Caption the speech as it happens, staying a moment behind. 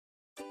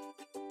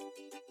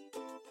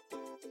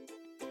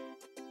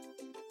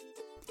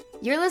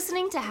You're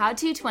listening to How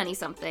to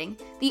 20-something,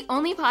 the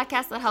only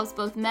podcast that helps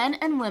both men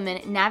and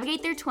women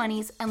navigate their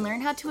 20s and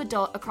learn how to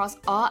adult across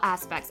all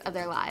aspects of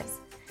their lives.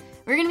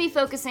 We're going to be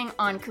focusing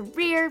on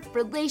career,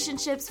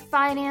 relationships,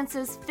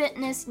 finances,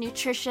 fitness,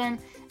 nutrition,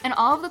 and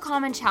all of the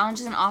common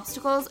challenges and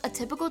obstacles a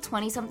typical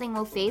 20-something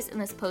will face in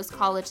this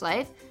post-college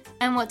life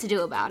and what to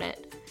do about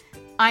it.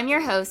 I'm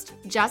your host,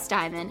 Jess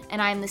Diamond,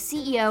 and I am the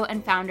CEO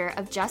and founder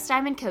of Jess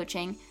Diamond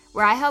Coaching,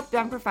 where I help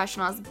young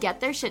professionals get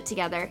their shit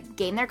together,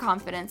 gain their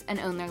confidence, and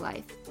own their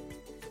life.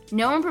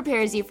 No one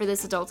prepares you for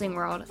this adulting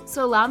world,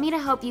 so allow me to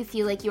help you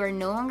feel like you are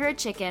no longer a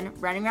chicken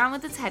running around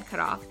with its head cut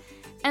off,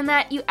 and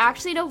that you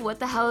actually know what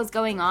the hell is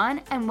going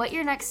on and what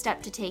your next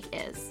step to take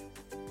is.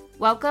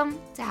 Welcome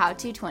to How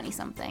to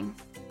 20-something.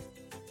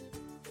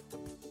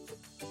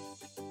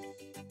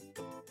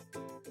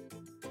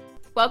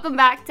 Welcome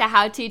back to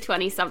How to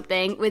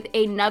 20-something with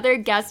another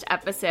guest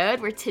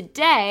episode where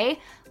today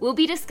we'll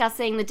be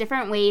discussing the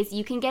different ways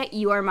you can get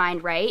your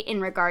mind right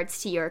in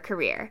regards to your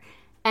career.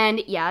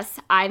 And yes,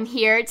 I'm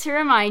here to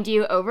remind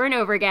you over and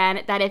over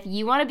again that if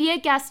you want to be a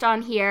guest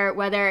on here,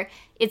 whether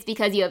it's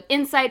because you have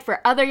insight for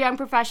other young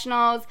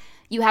professionals,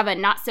 you have a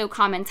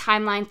not-so-common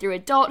timeline through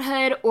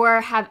adulthood,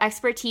 or have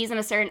expertise in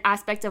a certain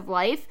aspect of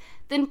life,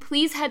 then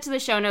please head to the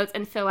show notes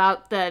and fill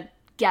out the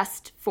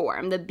guest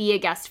form, the Be a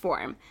Guest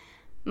form.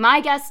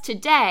 My guest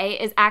today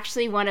is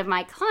actually one of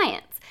my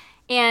clients,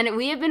 and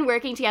we have been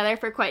working together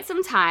for quite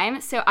some time,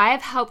 so I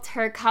have helped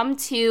her come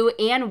to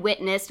and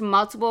witnessed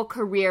multiple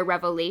career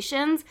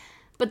revelations,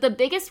 but the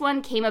biggest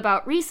one came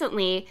about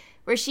recently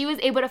where she was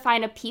able to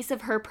find a piece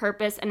of her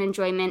purpose and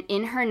enjoyment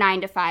in her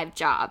 9-to-5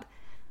 job.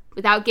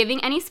 Without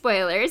giving any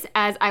spoilers,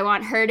 as I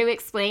want her to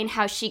explain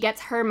how she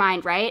gets her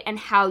mind right and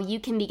how you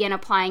can begin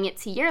applying it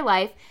to your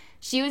life,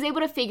 she was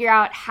able to figure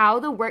out how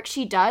the work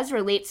she does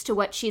relates to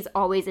what she's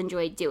always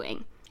enjoyed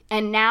doing.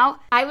 And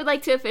now, I would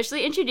like to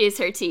officially introduce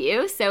her to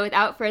you, so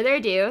without further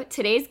ado,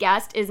 today's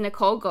guest is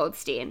Nicole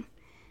Goldstein.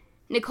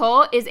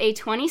 Nicole is a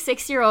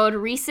 26-year-old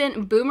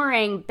recent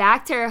boomerang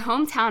back to her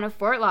hometown of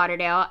Fort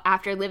Lauderdale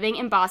after living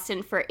in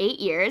Boston for 8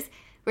 years,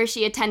 where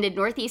she attended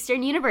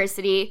Northeastern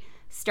University,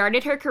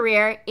 started her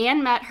career,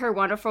 and met her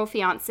wonderful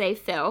fiancé,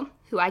 Phil,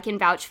 who I can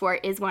vouch for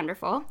is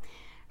wonderful.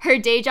 Her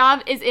day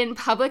job is in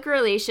public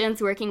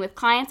relations, working with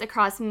clients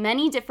across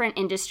many different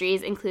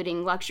industries,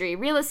 including luxury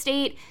real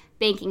estate,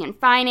 banking and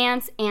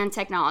finance, and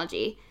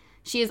technology.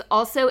 She is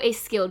also a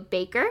skilled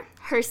baker.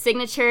 Her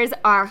signatures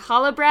are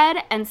challah bread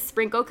and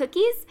sprinkle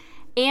cookies,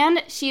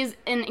 and she's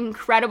an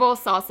incredible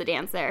salsa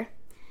dancer.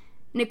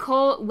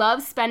 Nicole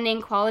loves spending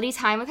quality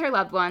time with her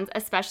loved ones,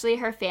 especially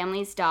her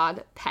family's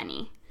dog,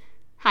 Penny.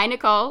 Hi,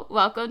 Nicole.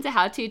 Welcome to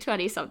How to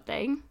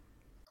 20-something.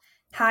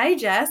 Hi,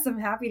 Jess. I'm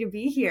happy to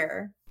be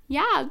here.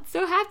 Yeah, I'm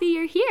so happy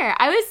you're here.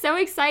 I was so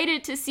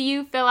excited to see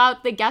you fill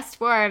out the guest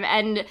form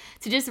and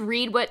to just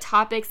read what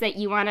topics that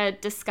you want to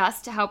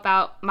discuss to help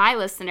out my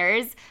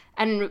listeners.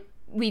 And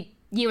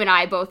you and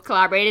I both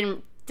collaborated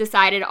and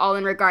decided all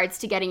in regards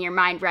to getting your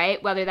mind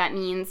right, whether that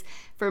means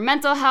for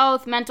mental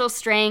health, mental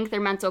strength, or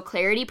mental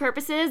clarity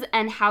purposes,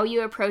 and how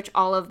you approach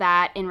all of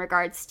that in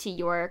regards to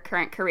your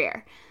current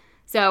career.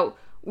 So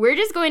we're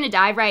just going to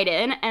dive right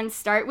in and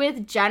start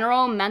with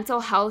general mental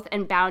health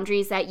and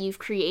boundaries that you've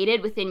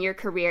created within your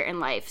career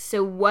and life.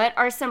 So what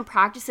are some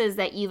practices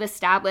that you've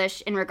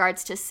established in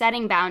regards to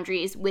setting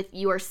boundaries with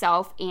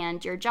yourself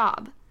and your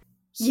job?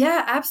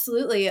 Yeah,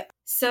 absolutely.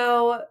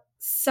 So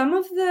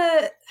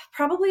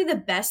probably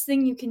the best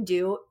thing you can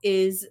do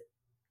is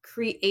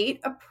create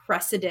a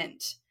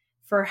precedent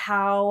for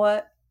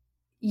how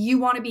you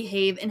want to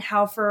behave and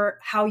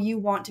how you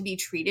want to be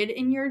treated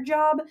in your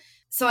job.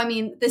 So, I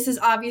mean, this has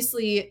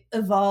obviously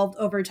evolved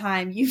over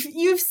time.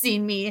 You've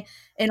seen me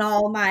in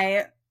all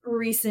my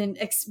recent,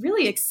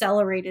 really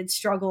accelerated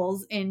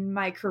struggles in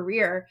my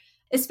career,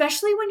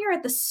 especially when you're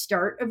at the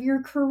start of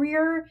your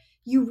career.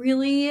 You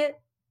really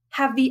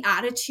have the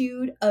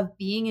attitude of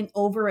being an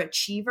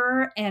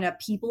overachiever and a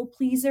people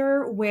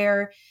pleaser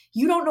where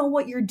you don't know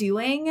what you're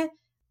doing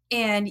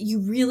and you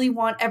really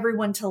want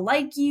everyone to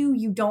like you.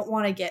 You don't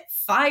want to get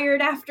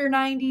fired after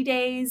 90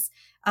 days.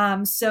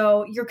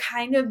 So you're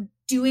kind of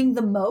doing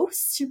the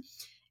most.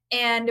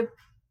 And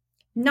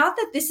not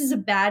that this is a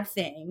bad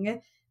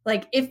thing.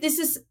 Like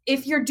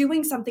if you're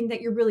doing something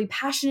that you're really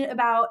passionate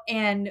about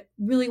and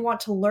really want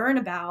to learn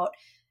about,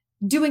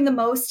 doing the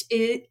most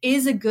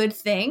is a good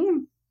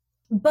thing.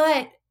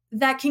 But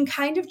that can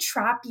kind of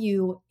trap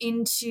you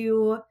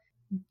into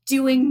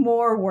doing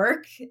more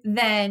work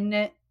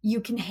than you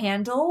can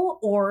handle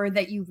or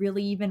that you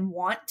really even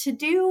want to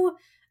do.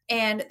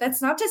 And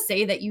that's not to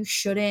say that you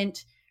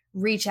shouldn't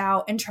reach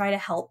out and try to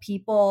help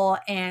people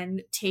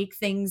and take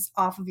things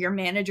off of your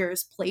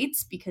manager's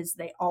plates, because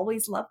they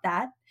always love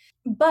that.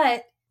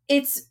 But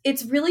it's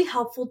really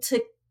helpful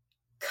to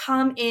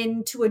come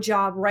into a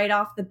job right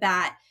off the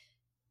bat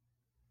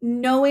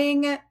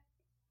knowing,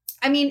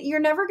 I mean, you're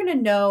never going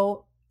to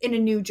know in a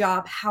new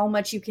job how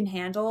much you can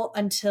handle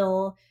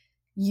until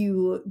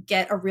you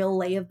get a real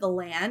lay of the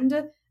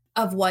land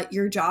of what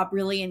your job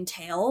really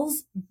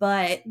entails.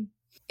 But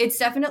It's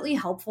definitely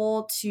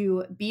helpful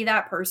to be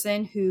that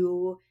person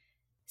who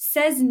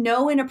says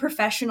no in a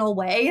professional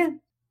way,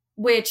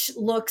 which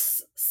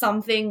looks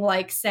something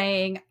like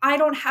saying, I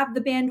don't have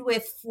the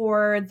bandwidth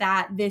for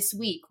that this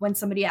week when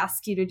somebody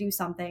asks you to do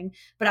something,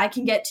 but I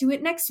can get to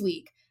it next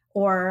week.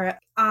 Or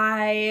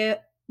I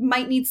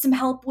might need some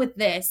help with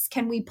this.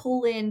 Can we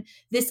pull in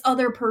this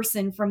other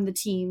person from the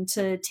team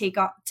to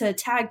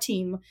tag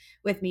team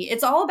with me?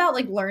 It's all about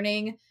like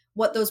learning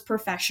what those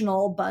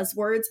professional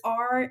buzzwords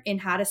are and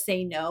how to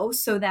say no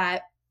so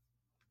that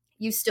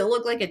you still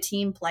look like a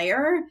team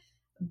player,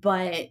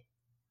 but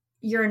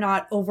you're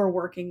not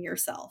overworking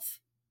yourself.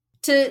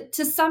 To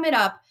sum it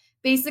up,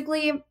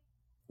 basically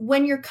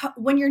when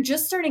you're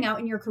just starting out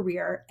in your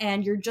career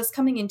and you're just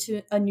coming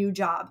into a new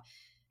job,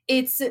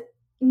 it's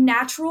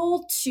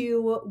natural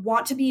to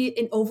want to be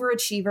an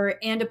overachiever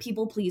and a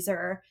people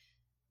pleaser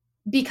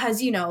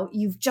because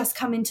you've just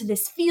come into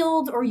this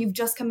field or you've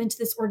just come into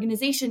this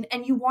organization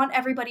and you want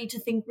everybody to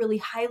think really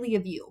highly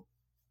of you.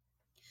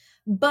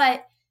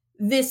 But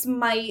this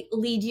might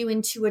lead you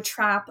into a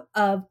trap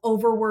of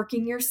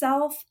overworking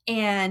yourself,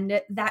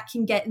 and that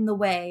can get in the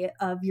way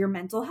of your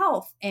mental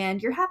health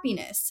and your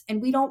happiness.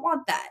 And we don't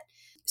want that.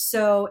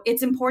 So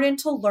it's important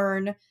to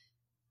learn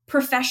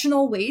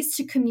professional ways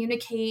to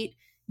communicate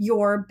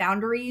your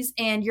boundaries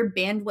and your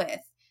bandwidth.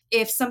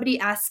 If somebody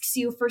asks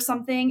you for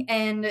something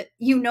and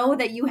you know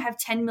that you have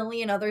 10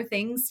 million other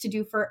things to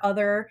do for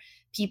other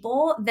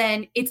people,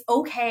 then it's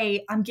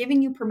okay. I'm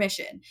giving you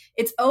permission.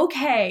 It's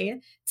okay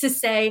to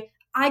say,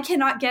 I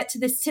cannot get to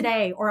this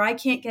today, or I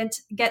can't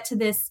get to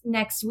this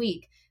next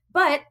week,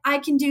 but I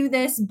can do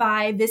this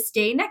by this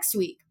day next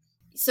week.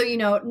 So,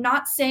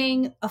 not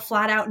saying a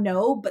flat out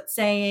no, but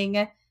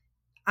saying,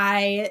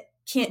 I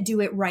can't do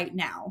it right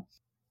now.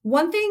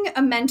 One thing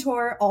a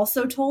mentor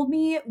also told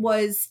me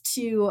was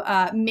to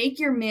make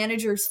your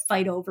managers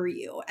fight over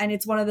you. And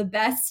it's one of the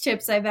best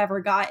tips I've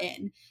ever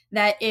gotten,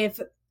 that if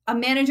a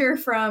manager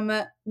from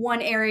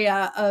one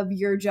area of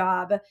your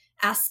job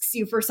asks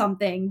you for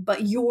something,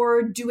 but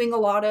you're doing a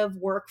lot of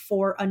work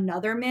for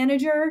another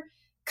manager,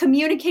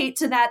 communicate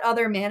to that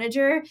other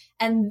manager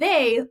and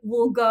they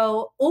will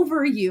go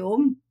over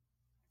you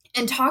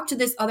and talk to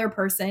this other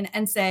person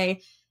and say,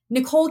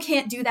 Nicole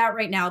can't do that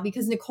right now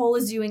because Nicole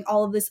is doing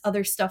all of this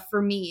other stuff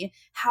for me.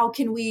 How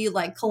can we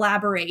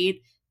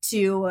collaborate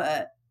to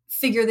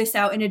figure this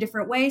out in a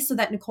different way so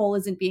that Nicole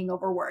isn't being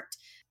overworked?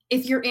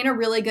 If you're in a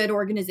really good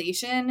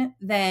organization,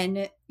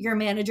 then your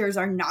managers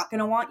are not going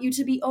to want you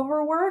to be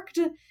overworked.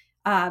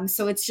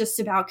 So it's just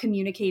about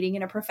communicating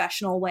in a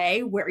professional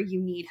way where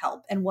you need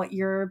help and what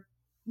your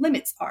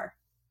limits are.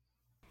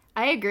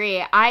 I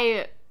agree.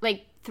 I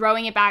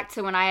throwing it back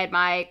to when I had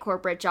my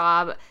corporate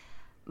job,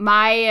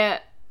 my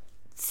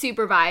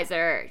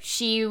supervisor,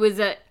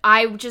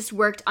 I just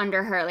worked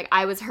under her.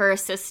 I was her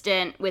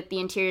assistant with the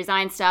interior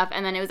design stuff.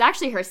 And then it was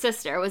actually her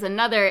sister, was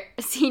another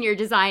senior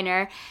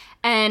designer.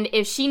 And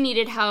if she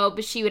needed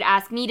help, she would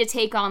ask me to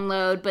take on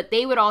load, but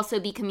they would also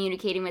be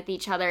communicating with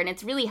each other. And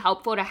it's really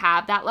helpful to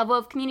have that level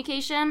of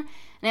communication.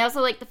 And I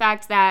also like the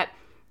fact that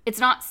it's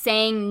not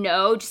saying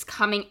no, just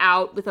coming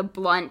out with a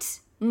blunt,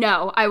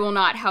 no, I will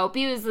not help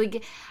you. It's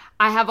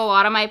I have a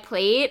lot on my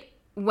plate.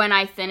 When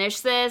I finish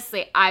this,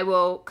 I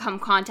will come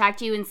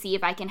contact you and see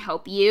if I can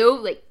help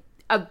you.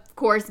 Of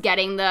course,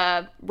 getting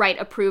the right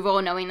approval,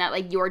 knowing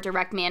that your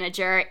direct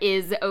manager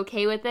is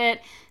okay with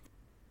it.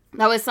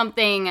 That was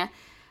something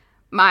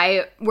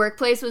my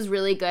workplace was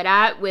really good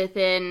at,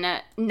 within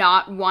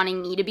not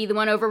wanting me to be the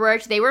one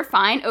overworked. They were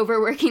fine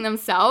overworking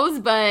themselves,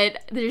 but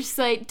they're just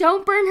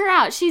don't burn her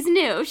out. She's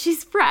new.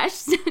 She's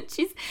fresh.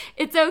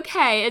 It's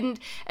okay. And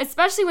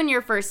especially when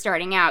you're first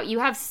starting out, you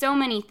have so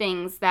many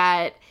things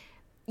that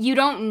you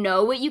don't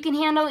know what you can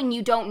handle, and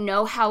you don't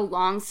know how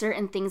long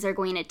certain things are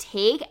going to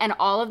take. And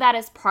all of that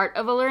is part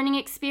of a learning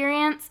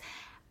experience.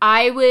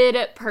 I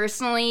would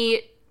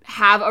personally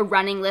have a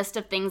running list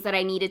of things that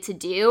I needed to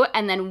do.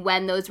 And then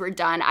when those were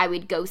done, I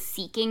would go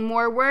seeking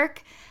more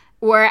work.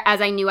 Or as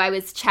I knew, I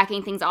was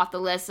checking things off the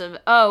list of,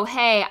 oh,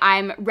 hey,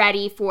 I'm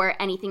ready for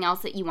anything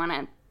else that you want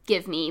to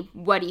give me.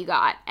 What do you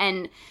got?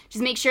 And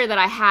just make sure that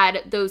I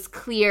had those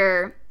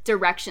clear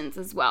directions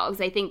as well.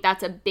 Because I think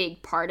that's a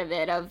big part of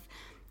it, of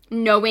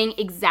knowing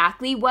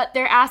exactly what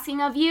they're asking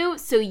of you,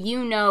 so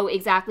you know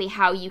exactly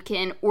how you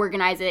can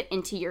organize it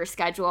into your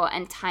schedule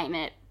and time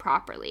it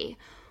properly.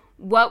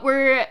 What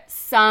were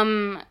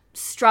some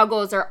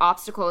struggles or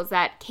obstacles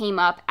that came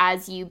up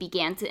as you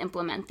began to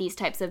implement these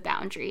types of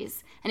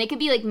boundaries? And it could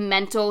be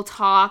mental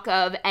talk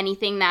of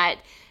anything that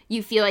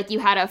you feel like you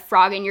had a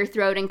frog in your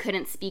throat and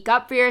couldn't speak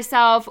up for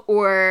yourself,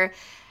 or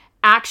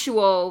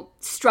actual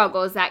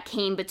struggles that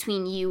came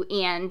between you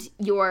and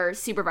your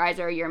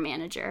supervisor or your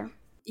manager.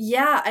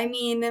 Yeah,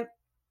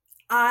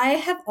 I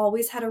have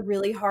always had a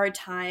really hard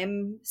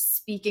time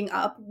speaking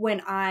up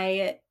when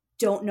I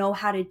don't know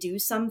how to do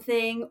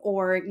something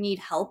or need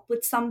help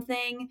with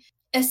something,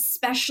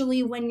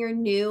 especially when you're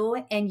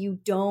new and you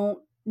don't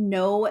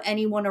know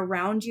anyone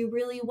around you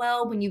really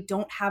well, when you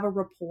don't have a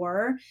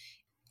rapport.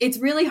 It's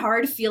really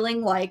hard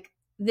feeling like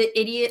the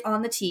idiot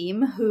on the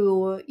team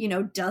who,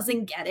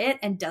 doesn't get it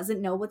and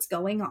doesn't know what's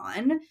going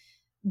on.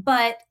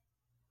 But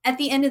at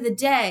the end of the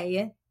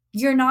day,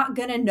 you're not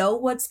going to know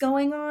what's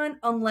going on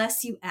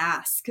unless you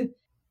ask.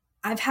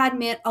 I've had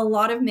a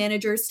lot of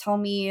managers tell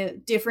me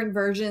different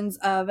versions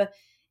of,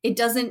 it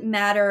doesn't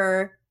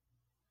matter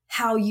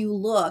how you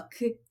look,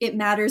 it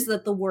matters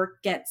that the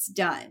work gets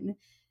done.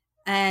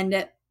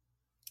 And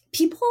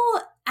people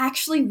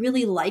actually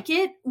really like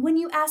it when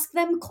you ask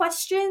them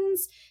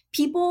questions.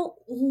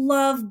 People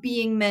love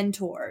being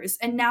mentors.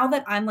 And now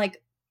that I'm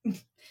like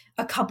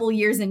a couple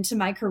years into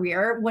my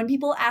career, when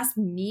people ask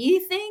me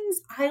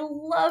things, I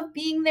love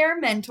being their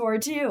mentor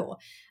too.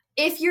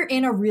 If you're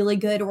in a really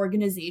good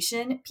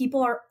organization,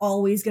 people are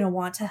always going to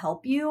want to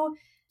help you.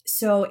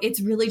 So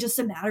it's really just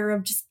a matter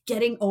of just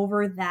getting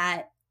over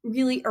that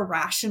really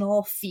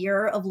irrational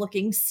fear of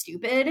looking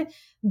stupid,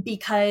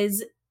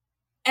 because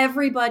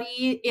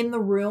everybody in the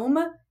room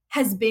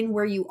has been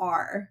where you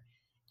are.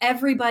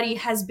 Everybody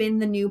has been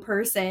the new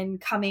person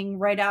coming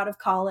right out of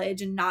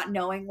college and not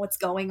knowing what's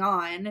going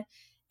on.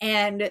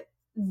 And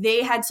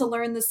they had to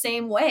learn the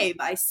same way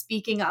by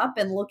speaking up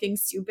and looking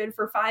stupid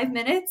for 5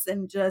 minutes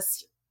and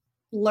just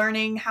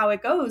learning how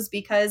it goes,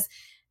 because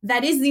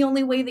that is the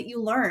only way that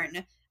you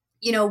learn.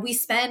 We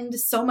spend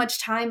so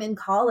much time in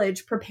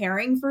college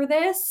preparing for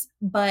this,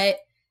 but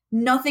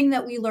nothing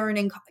that we learn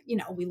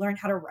we learn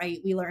how to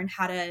write, we learn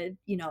how to,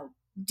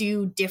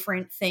 do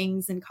different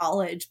things in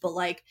college, but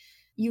like,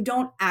 you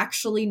don't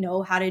actually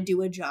know how to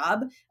do a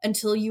job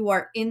until you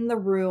are in the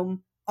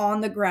room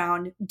on the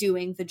ground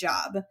doing the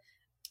job.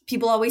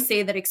 People always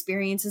say that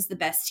experience is the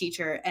best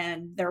teacher,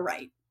 and they're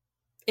right.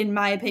 In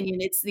my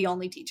opinion, it's the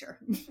only teacher.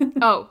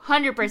 Oh,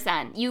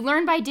 100%. You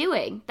learn by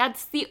doing.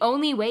 That's the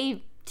only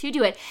way to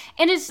do it.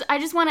 And I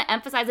just want to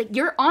emphasize, like,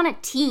 you're on a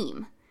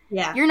team.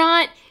 Yeah.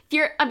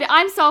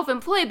 I'm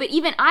self-employed, but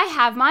even I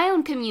have my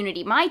own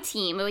community, my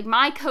team. Like,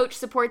 my coach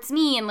supports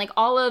me and, like,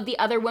 all of the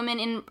other women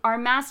in our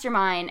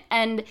mastermind.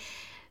 And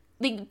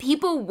like,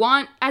 people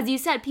want, as you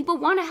said, people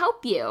want to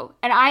help you.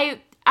 And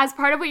as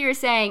part of what you're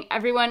saying,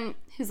 everyone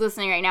who's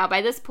listening right now,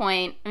 by this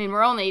point, I mean,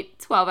 we're only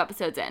 12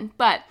 episodes in,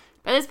 but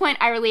by this point,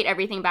 I relate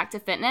everything back to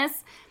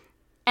fitness.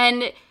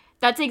 And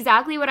that's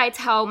exactly what I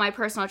tell my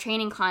personal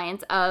training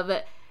clients of,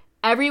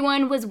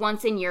 everyone was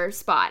once in your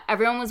spot.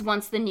 Everyone was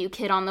once the new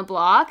kid on the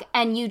block,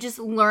 and you just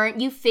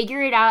you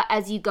figure it out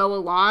as you go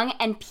along.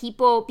 And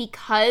people,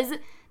 because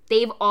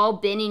they've all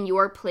been in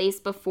your place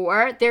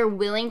before, they're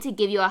willing to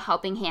give you a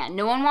helping hand.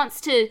 No one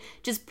wants to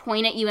just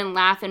point at you and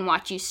laugh and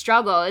watch you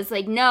struggle. It's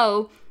like,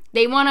 no,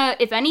 they want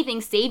to, if anything,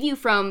 save you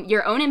from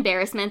your own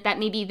embarrassment that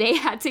maybe they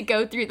had to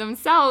go through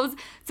themselves,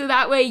 so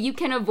that way you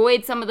can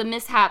avoid some of the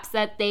mishaps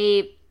that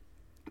they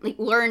like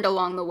learned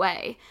along the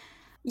way.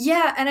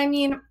 Yeah, and I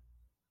mean,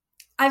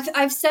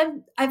 I've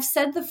said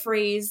the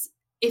phrase,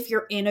 if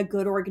you're in a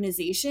good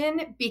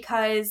organization,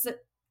 because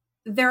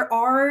there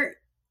are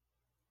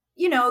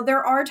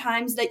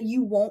times that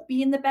you won't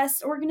be in the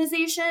best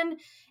organization,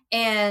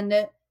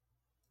 and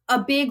a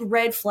big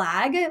red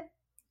flag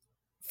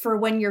for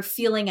when you're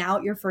feeling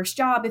out your first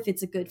job, if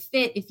it's a good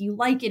fit, if you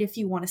like it, if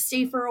you want to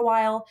stay for a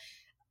while,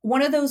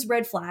 one of those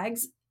red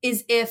flags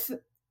is if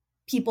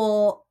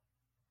people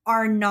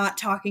are not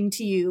talking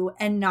to you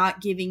and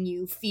not giving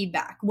you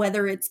feedback,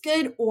 whether it's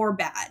good or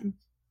bad.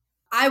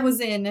 I was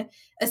in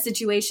a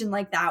situation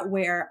like that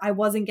where I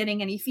wasn't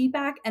getting any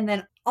feedback, and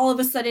then all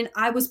of a sudden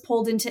I was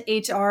pulled into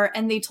HR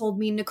and they told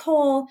me,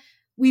 Nicole,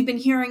 we've been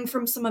hearing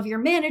from some of your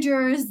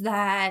managers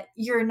that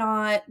you're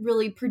not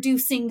really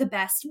producing the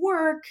best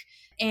work,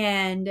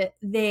 and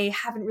they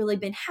haven't really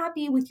been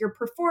happy with your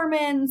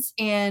performance,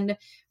 and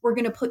we're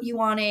going to put you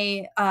on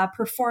a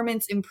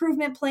performance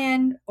improvement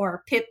plan,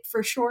 or PIP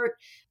for short,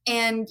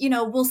 and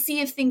we'll see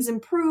if things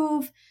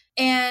improve.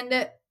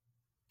 And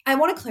I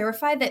want to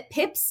clarify that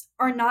PIPs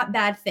are not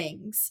bad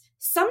things.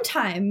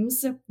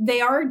 Sometimes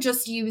they are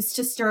just used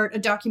to start a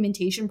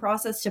documentation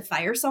process to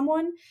fire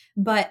someone.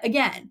 But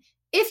again,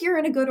 if you're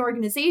in a good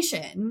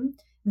organization,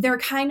 they're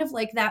kind of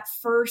like that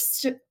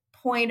first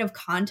point of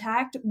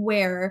contact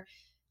where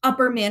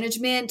upper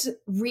management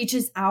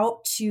reaches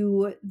out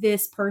to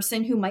this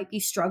person who might be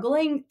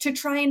struggling to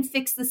try and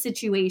fix the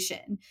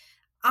situation.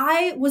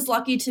 I was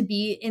lucky to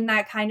be in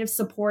that kind of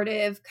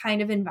supportive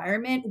kind of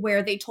environment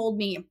where they told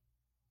me,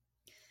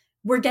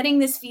 we're getting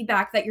this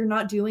feedback that you're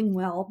not doing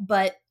well,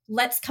 but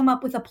let's come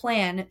up with a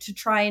plan to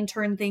try and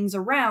turn things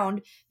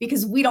around,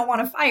 because we don't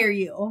want to fire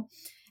you.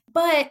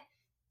 But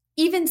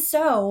even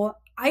so,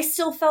 I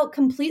still felt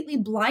completely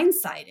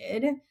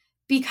blindsided,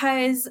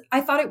 because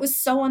I thought it was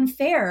so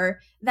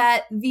unfair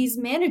that these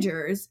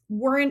managers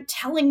weren't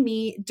telling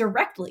me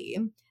directly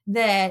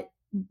that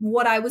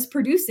what I was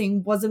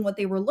producing wasn't what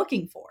they were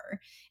looking for.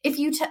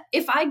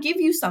 If I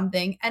give you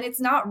something and it's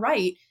not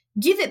right,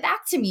 give it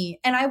back to me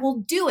and I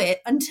will do it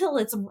until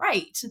it's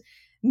right.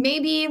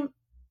 Maybe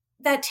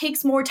that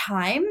takes more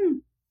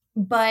time,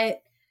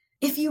 but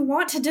if you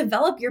want to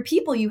develop your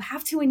people, you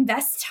have to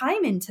invest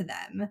time into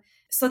them.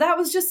 So that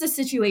was just a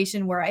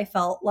situation where I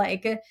felt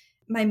like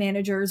my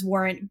managers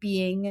weren't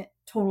being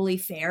totally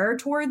fair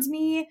towards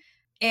me.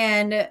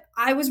 And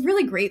I was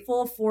really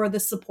grateful for the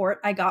support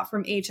I got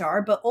from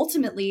HR, but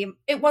ultimately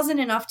it wasn't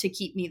enough to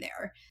keep me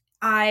there.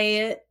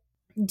 I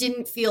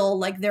didn't feel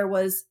like there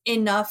was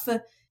enough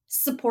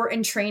support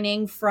and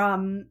training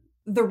from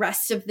the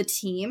rest of the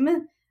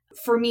team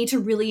for me to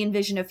really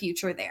envision a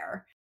future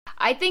there.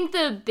 I think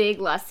the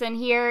big lesson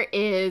here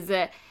is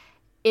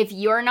if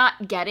you're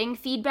not getting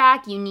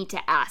feedback, you need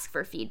to ask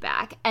for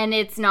feedback. And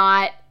it's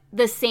not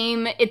the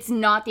same, it's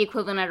not the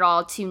equivalent at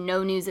all to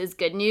no news is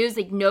good news.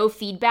 Like, no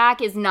feedback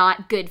is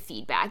not good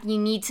feedback. You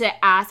need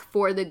to ask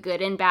for the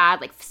good and bad,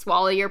 like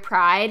swallow your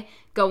pride,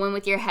 go in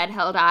with your head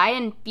held high,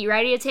 and be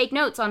ready to take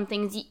notes on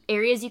things,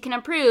 areas you can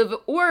improve,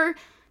 or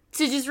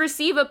to just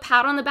receive a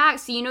pat on the back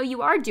so you know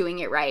you are doing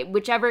it right,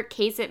 whichever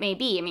case it may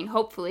be. I mean,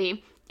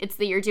 hopefully it's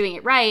that you're doing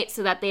it right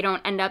so that they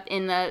don't end up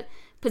in the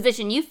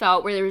position you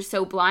felt where they were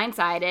so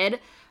blindsided.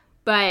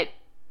 But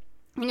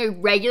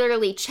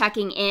regularly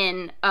checking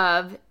in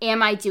of,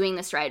 am I doing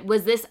this right?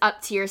 Was this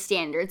up to your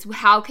standards?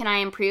 How can I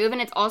improve?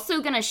 And it's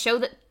also going to show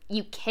that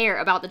you care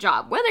about the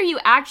job. Whether you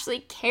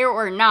actually care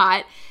or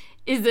not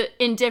is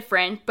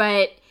indifferent,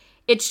 but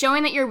it's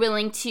showing that you're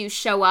willing to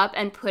show up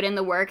and put in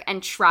the work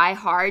and try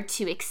hard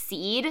to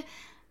exceed.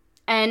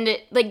 And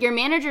like, your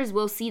managers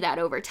will see that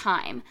over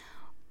time.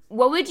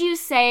 What would you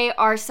say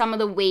are some of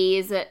the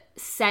ways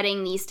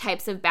setting these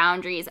types of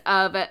boundaries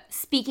of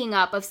speaking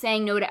up, of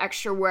saying no to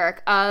extra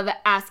work, of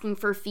asking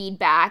for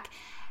feedback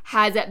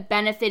has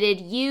benefited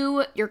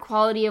you, your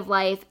quality of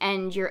life,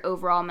 and your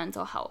overall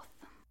mental health?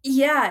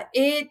 Yeah,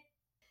 it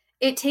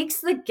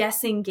takes the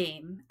guessing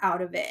game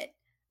out of it.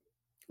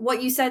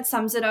 What you said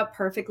sums it up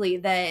perfectly,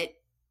 that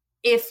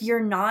if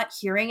you're not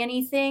hearing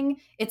anything,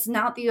 it's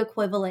not the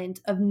equivalent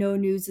of no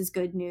news is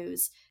good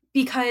news.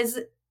 Because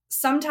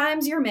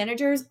sometimes your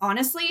managers,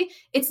 honestly,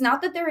 it's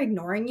not that they're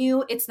ignoring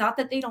you. It's not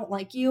that they don't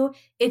like you.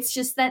 It's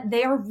just that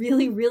they are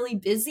really, really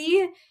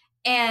busy,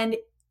 and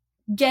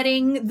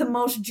getting the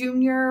most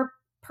junior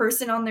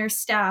person on their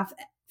staff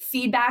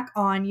feedback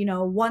on,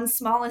 one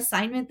small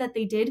assignment that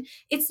they did,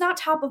 it's not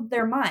top of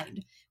their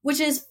mind, which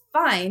is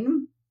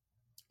fine.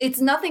 It's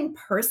nothing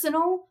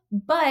personal,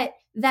 but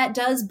that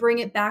does bring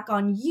it back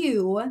on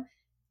you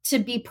to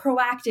be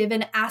proactive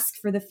and ask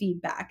for the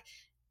feedback.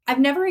 I've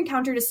never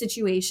encountered a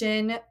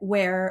situation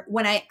where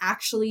when I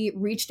actually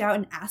reached out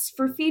and asked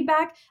for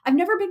feedback, I've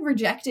never been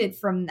rejected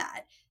from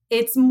that.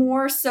 It's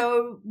more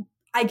so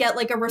I get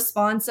like a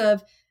response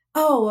of,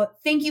 oh,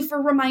 thank you for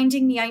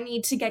reminding me I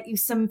need to get you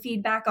some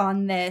feedback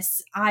on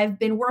this. I've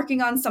been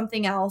working on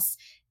something else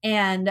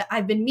and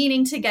I've been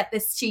meaning to get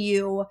this to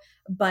you,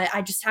 but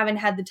I just haven't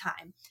had the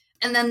time.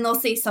 And then they'll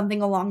say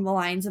something along the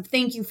lines of,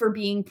 thank you for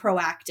being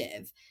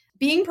proactive.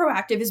 Being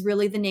proactive is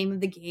really the name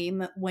of the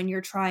game when you're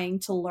trying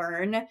to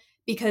learn,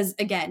 because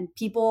again,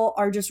 people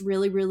are just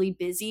really, really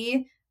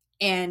busy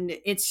and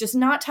it's just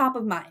not top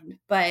of mind,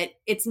 but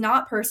it's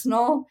not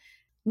personal.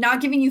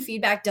 Not giving you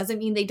feedback doesn't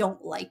mean they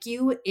don't like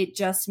you. It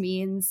just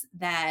means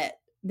that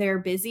they're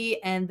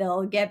busy and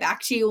they'll get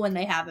back to you when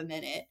they have a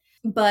minute.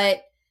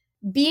 But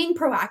being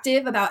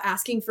proactive about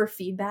asking for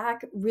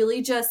feedback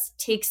really just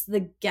takes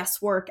the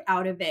guesswork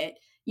out of it.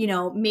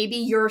 Maybe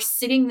you're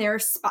sitting there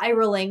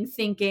spiraling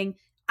thinking,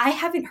 I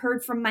haven't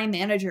heard from my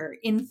manager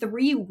in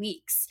 3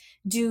 weeks.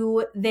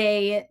 Do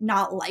they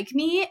not like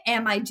me?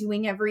 Am I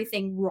doing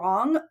everything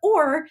wrong?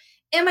 Or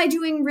am I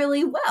doing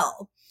really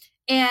well?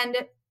 And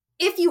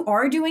if you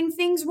are doing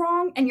things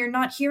wrong and you're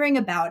not hearing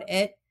about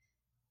it,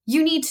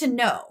 you need to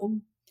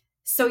know.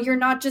 So you're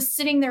not just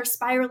sitting there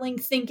spiraling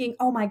thinking,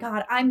 oh my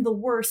God, I'm the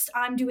worst.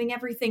 I'm doing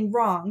everything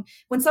wrong.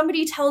 When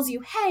somebody tells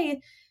you, hey,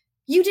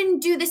 you didn't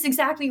do this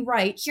exactly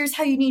right. Here's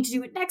how you need to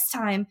do it next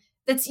time.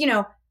 That's,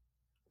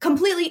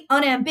 completely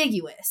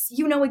unambiguous.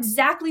 You know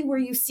exactly where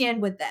you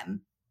stand with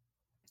them.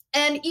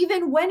 And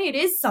even when it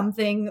is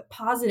something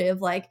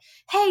positive, like,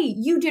 hey,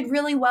 you did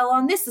really well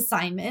on this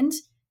assignment,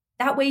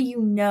 that way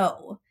you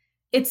know.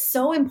 It's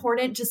so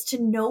important just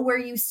to know where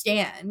you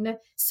stand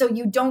so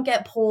you don't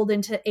get pulled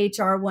into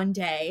HR one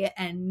day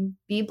and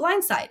be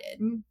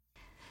blindsided.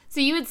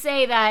 So you would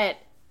say that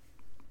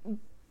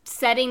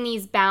setting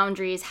these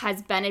boundaries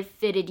has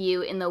benefited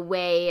you in the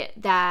way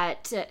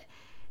that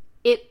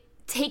it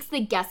takes the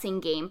guessing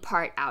game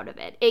part out of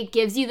it. It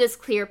gives you this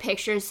clear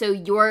picture, so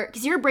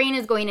because your brain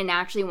is going to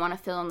naturally want to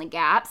fill in the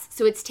gaps.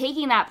 So it's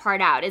taking that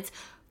part out. It's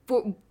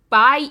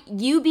by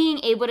you being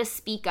able to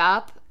speak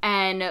up,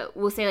 and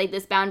we'll say like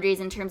this boundaries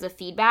in terms of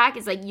feedback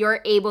is like you're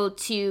able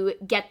to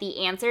get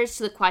the answers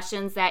to the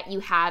questions that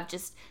you have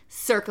just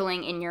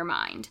circling in your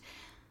mind.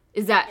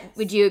 Is that, yes.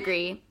 Would you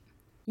agree?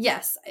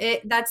 Yes,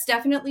 that's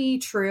definitely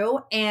true.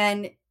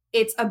 And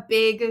it's a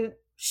big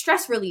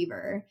stress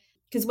reliever.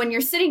 Because when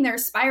you're sitting there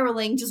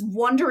spiraling, just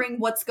wondering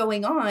what's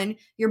going on,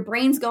 your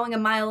brain's going a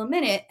mile a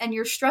minute and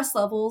your stress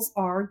levels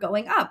are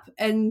going up.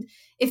 And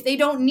if they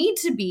don't need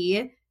to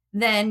be,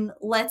 then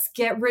let's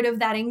get rid of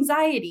that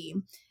anxiety.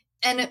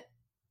 And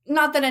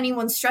not that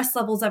anyone's stress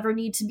levels ever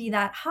need to be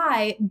that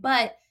high,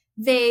 but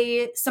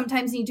they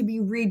sometimes need to be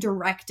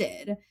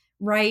redirected,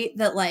 right?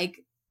 That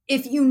like,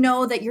 if you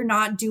know that you're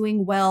not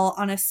doing well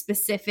on a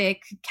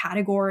specific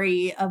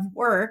category of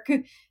work,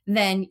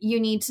 then you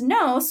need to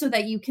know so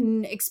that you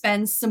can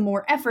expend some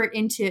more effort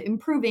into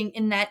improving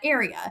in that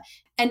area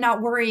and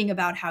not worrying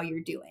about how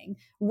you're doing.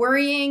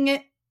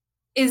 Worrying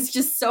is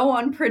just so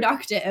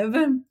unproductive,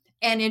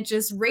 and it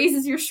just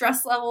raises your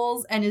stress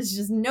levels and is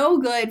just no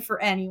good for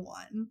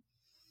anyone.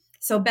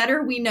 So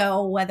better we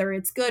know whether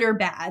it's good or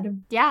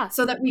bad. Yeah.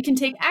 So that we can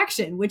take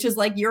action, which is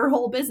like your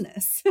whole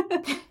business.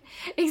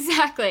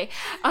 Exactly.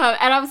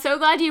 And I'm so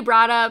glad you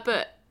brought up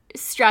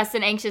stress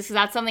and anxious, because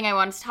that's something I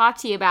wanted to talk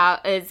to you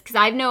about, is because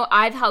I know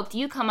I've helped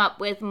you come up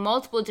with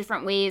multiple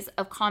different ways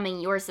of calming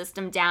your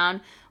system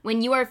down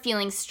when you are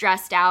feeling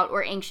stressed out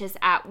or anxious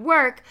at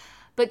work.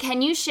 But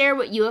can you share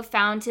what you have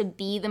found to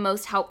be the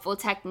most helpful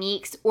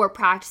techniques or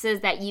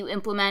practices that you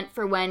implement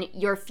for when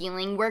you're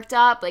feeling worked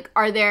up? Like,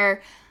 are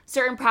there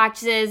certain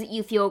practices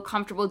you feel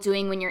comfortable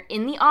doing when you're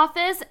in the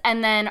office?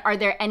 And then are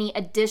there any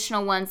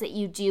additional ones that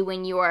you do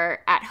when you're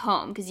at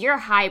home? Because you're a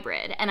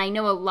hybrid, and I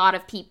know a lot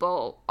of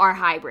people are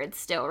hybrid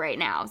still right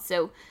now.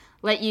 So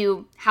let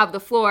you have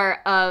the floor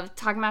of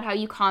talking about how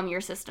you calm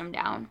your system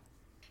down.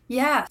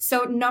 Yeah.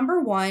 So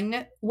number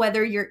one,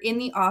 whether you're in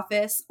the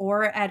office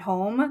or at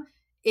home,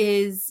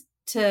 is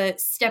to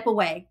step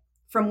away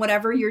from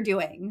whatever you're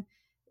doing.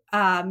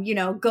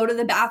 Go to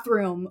the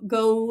bathroom,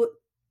 go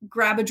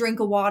grab a drink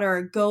of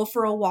water, go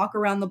for a walk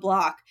around the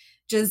block.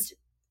 Just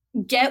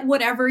get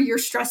whatever you're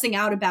stressing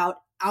out about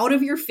out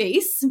of your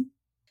face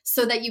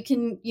so that you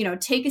can,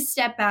 take a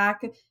step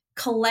back,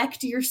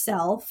 collect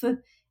yourself,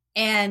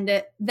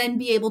 and then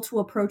be able to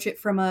approach it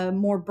from a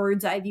more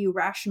bird's eye view,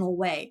 rational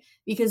way.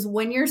 Because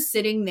when you're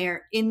sitting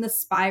there in the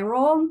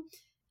spiral,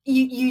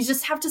 you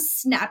just have to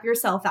snap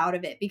yourself out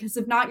of it, because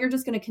if not, you're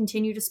just going to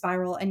continue to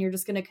spiral and you're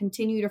just going to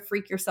continue to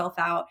freak yourself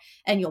out,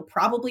 and you'll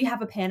probably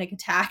have a panic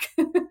attack.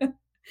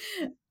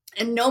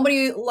 And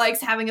nobody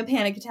likes having a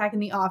panic attack in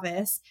the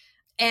office.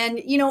 And,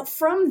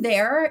 from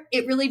there,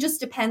 it really just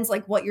depends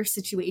like what your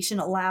situation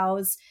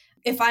allows.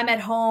 If I'm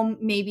at home,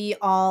 maybe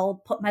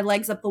I'll put my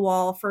legs up the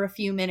wall for a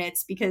few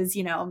minutes because,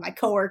 my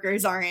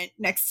coworkers aren't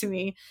next to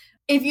me.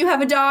 If you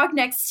have a dog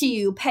next to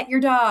you, pet your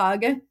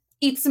dog.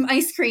 Eat some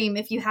ice cream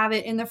if you have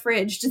it in the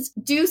fridge.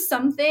 Just do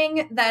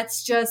something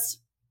that's just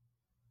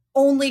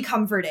only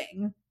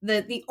comforting.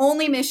 The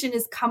only mission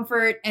is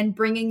comfort and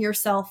bringing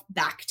yourself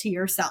back to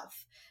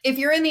yourself. If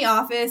you're in the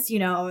office,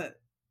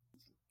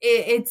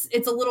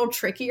 it's a little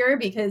trickier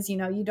because,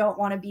 you don't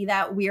want to be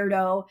that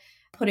weirdo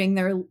putting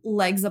their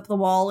legs up the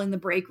wall in the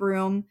break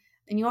room.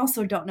 And you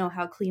also don't know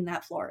how clean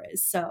that floor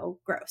is. So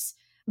gross.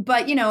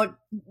 But,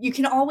 you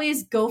can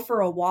always go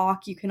for a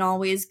walk. You can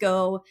always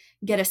go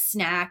get a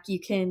snack. You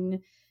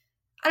can,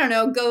 I don't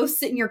know, go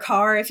sit in your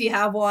car if you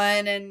have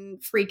one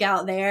and freak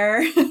out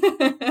there.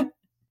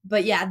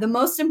 But yeah, the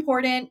most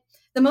important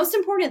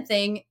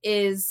thing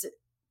is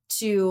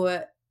to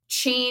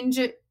change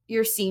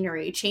your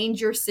scenery,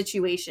 change your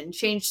situation,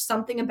 change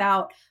something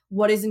about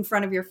what is in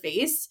front of your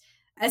face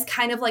as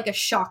kind of like a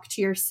shock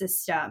to your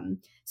system.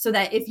 So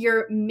that if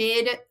you're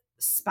mid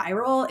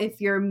spiral,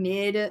 if you're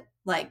mid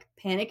like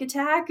panic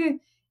attack,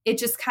 it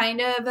just kind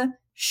of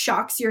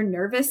shocks your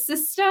nervous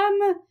system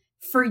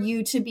for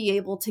you to be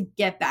able to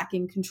get back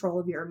in control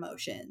of your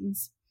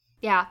emotions.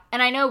 Yeah.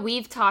 And I know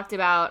we've talked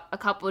about a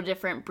couple of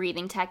different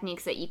breathing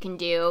techniques that you can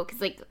do, because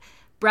like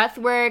breath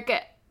work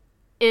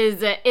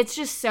it's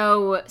just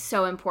so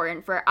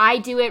important. I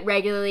do it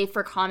regularly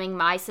for calming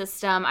my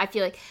system. I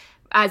feel like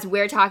as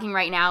we're talking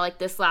right now, like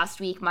this last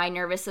week, my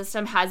nervous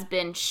system has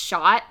been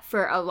shot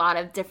for a lot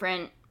of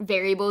different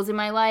variables in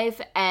my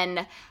life,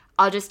 and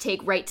I'll just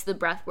take right to the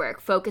breath work,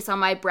 focus on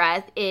my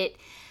breath. It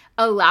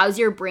allows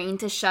your brain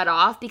to shut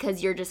off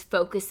because you're just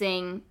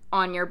focusing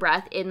on your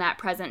breath in that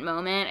present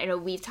moment. I know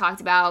we've talked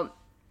about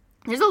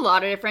there's a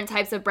lot of different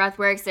types of breath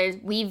works.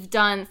 We've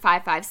done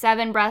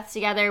 5-5-7 breaths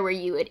together where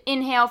you would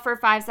inhale for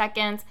 5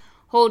 seconds,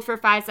 hold for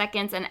 5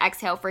 seconds, and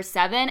exhale for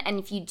 7. And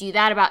if you do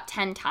that about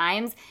 10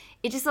 times,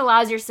 it just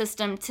allows your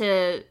system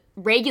to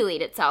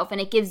regulate itself,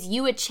 and it gives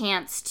you a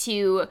chance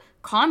to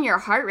calm your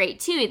heart rate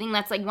too. I think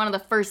that's like one of the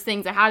first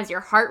things that happens.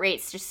 Your heart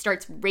rate just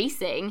starts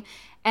racing,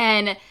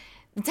 and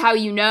it's how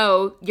you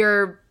know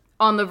you're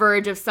on the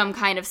verge of some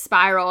kind of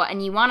spiral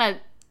and you want to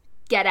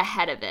get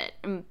ahead of it.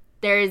 And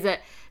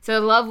so I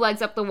love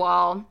legs up the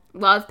wall,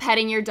 love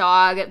petting your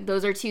dog.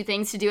 Those are 2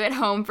 things to do at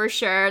home for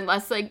sure,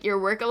 unless like your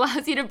work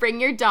allows you to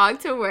bring your dog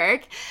to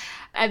work.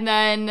 And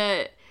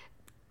then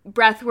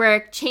breath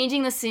work,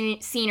 changing the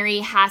scenery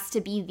has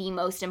to be the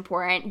most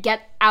important.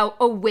 Get out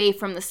away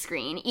from the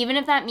screen. Even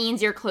if that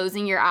means you're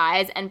closing your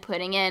eyes and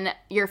putting in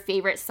your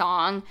favorite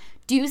song,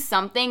 do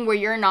something where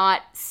you're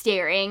not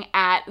staring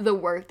at the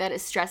work that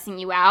is stressing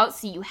you out,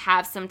 so you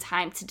have some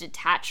time to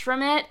detach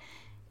from it.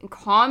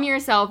 Calm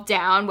yourself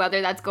down, whether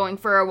that's going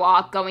for a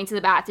walk, going to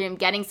the bathroom,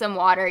 getting some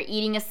water,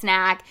 eating a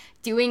snack,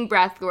 doing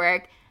breath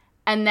work,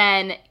 and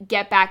then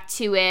get back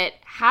to it.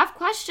 Have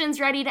questions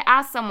ready to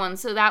ask someone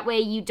so that way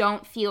you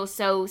don't feel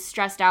so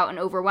stressed out and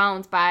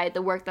overwhelmed by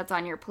the work that's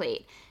on your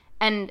plate.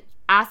 And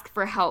ask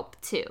for help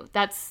too.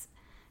 That's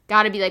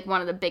got to be like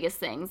one of the biggest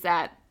things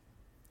that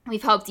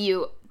we've helped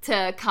you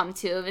to come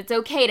to. It's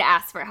okay to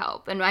ask for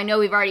help. And I know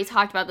we've already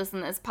talked about this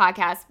in this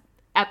podcast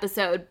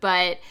episode,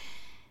 but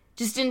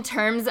just in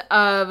terms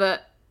of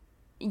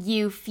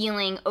you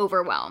feeling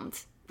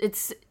overwhelmed,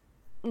 it's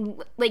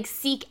like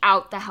seek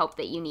out the help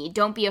that you need.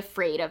 Don't be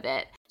afraid of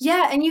it.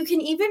 Yeah, and you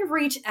can even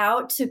reach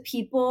out to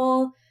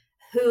people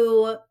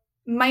who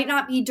might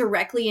not be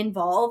directly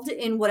involved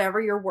in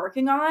whatever you're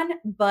working on,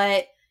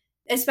 but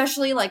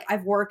especially like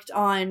I've worked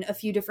on a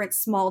few different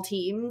small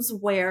teams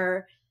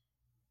where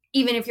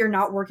even if you're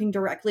not working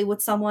directly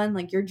with someone,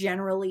 like you're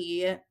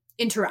generally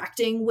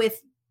interacting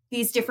with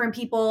these different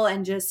people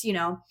and just,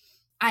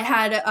 I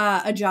had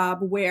a job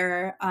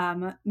where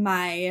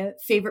my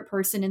favorite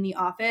person in the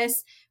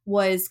office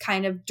was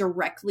kind of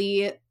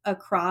directly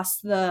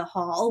across the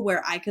hall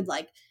where I could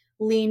like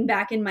lean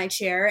back in my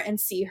chair and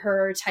see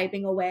her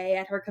typing away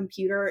at her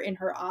computer in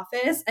her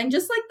office. And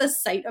just like the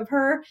sight of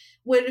her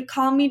would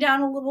calm me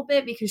down a little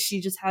bit because she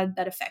just had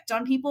that effect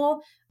on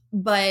people.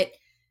 But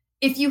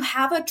if you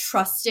have a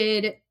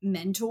trusted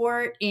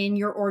mentor in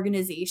your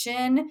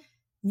organization,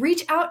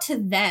 reach out to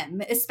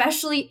them,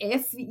 especially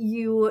if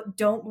you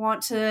don't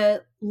want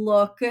to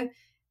look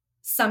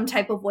some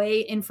type of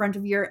way in front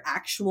of your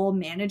actual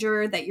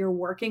manager that you're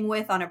working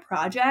with on a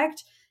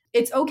project.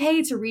 It's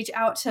okay to reach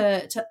out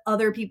to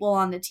other people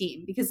on the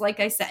team because, like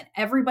I said,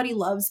 everybody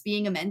loves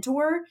being a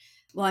mentor.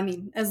 Well, I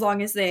mean, as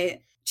long as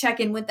they check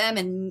in with them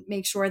and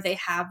make sure they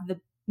have the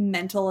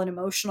mental and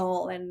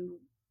emotional and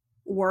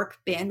work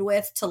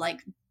bandwidth to like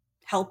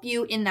help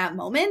you in that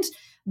moment.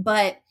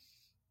 But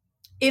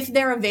if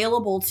they're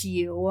available to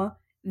you,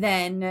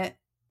 then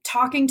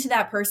talking to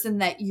that person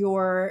that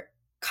you're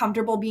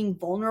comfortable being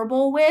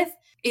vulnerable with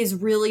is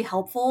really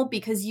helpful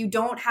because you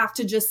don't have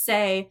to just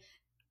say,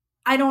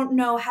 I don't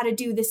know how to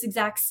do this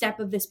exact step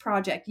of this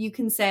project. You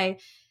can say,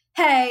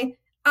 hey,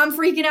 I'm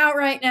freaking out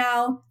right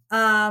now.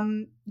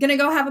 Gonna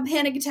go have a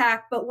panic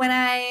attack. But when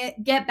I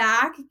get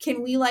back,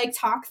 can we like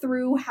talk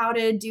through how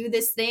to do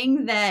this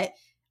thing that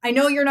I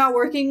know you're not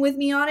working with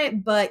me on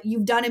it, but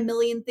you've done a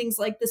million things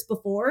like this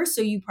before.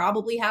 So you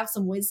probably have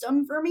some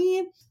wisdom for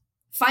me.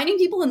 Finding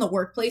people in the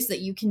workplace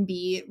that you can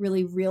be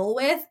really real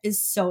with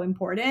is so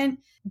important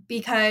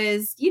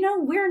because,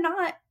 we're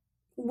not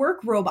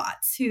work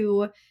robots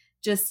who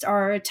just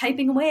are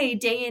typing away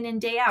day in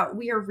and day out.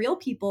 We are real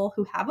people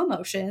who have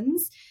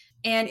emotions.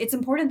 And it's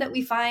important that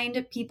we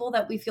find people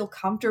that we feel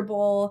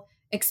comfortable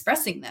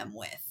expressing them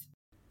with.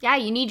 Yeah,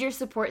 you need your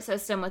support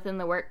system within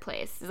the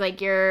workplace. It's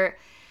like your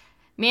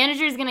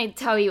manager is going to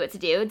tell you what to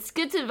do. It's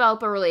good to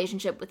develop a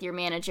relationship with your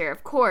manager,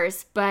 of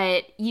course,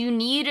 but you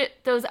need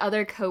those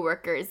other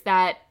coworkers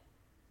that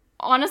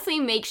honestly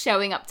make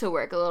showing up to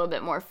work a little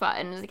bit more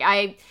fun. Like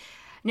I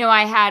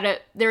know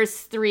there's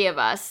 3 of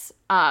us.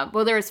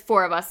 There was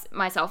 4 of us,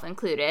 myself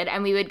included,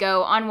 and we would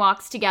go on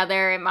walks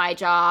together at my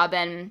job,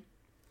 and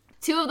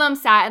 2 of them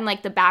sat in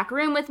like the back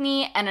room with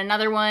me and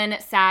another one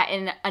sat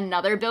in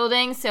another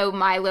building. So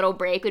my little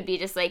break would be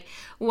just like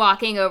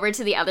walking over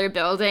to the other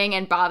building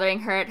and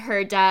bothering her at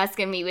her desk.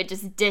 And we would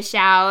just dish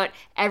out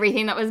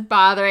everything that was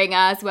bothering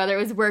us, whether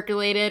it was work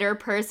related or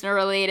personal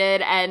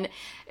related. And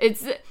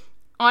it's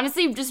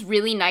honestly just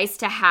really nice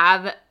to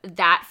have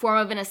that form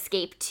of an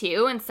escape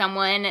too. And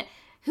someone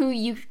who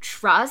you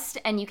trust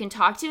and you can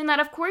talk to. And that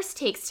of course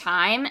takes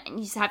time. And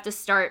you just have to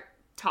start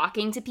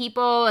talking to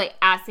people, like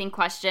asking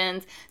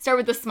questions. Start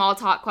with the small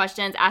talk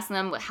questions, asking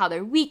them how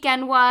their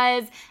weekend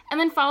was, and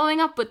then following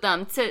up with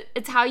them.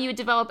 It's how you would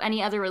develop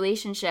any other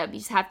relationship. You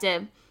just have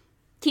to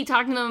keep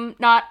talking to them,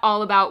 not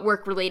all about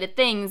work-related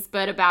things,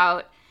 but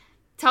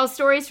tell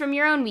stories from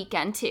your own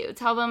weekend too.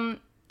 Tell them,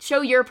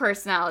 show your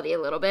personality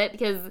a little bit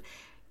because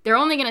they're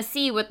only going to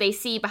see what they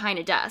see behind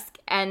a desk.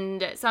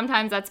 And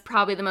sometimes that's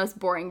probably the most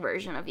boring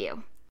version of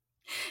you.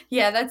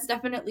 Yeah, that's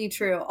definitely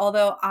true.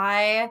 Although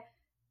I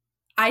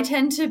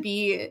tend to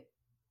be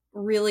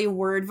really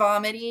word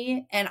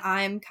vomity and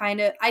I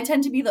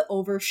tend to be the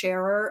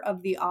oversharer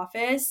of the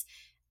office.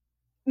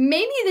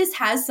 Maybe this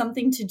has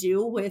something to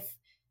do with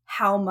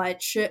how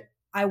much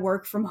I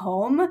work from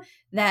home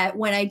that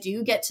when I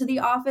do get to the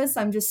office,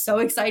 I'm just so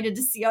excited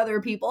to see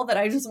other people that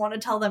I just want to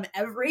tell them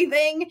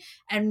everything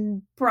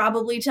and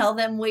probably tell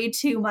them way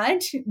too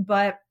much.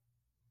 But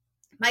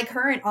my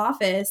current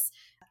office,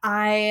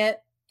 I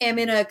am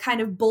in a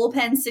kind of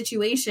bullpen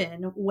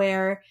situation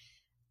where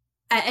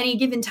at any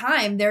given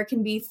time, there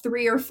can be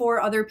 3 or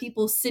 4 other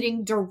people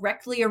sitting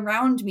directly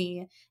around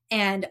me.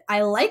 And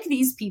I like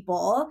these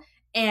people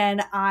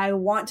and I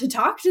want to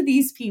talk to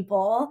these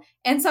people.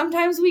 And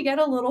sometimes we get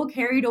a little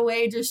carried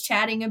away just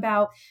chatting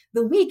about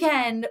the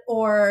weekend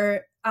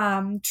or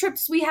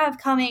trips we have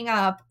coming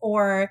up,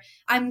 or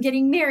I'm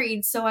getting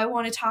married, so I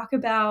want to talk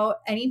about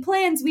any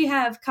plans we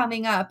have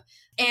coming up.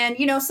 And,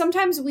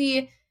 sometimes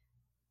we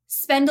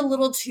spend a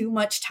little too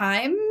much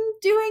time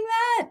doing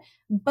that,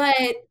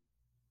 but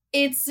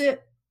it's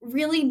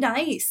really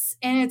nice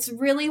and it's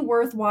really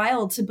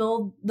worthwhile to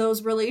build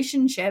those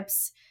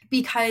relationships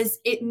because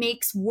it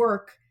makes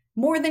work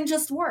more than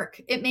just work.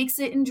 It makes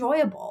it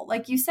enjoyable.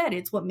 Like you said,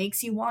 it's what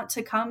makes you want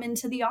to come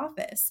into the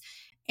office.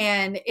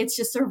 And it's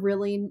just a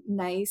really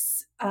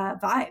nice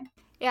vibe.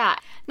 Yeah,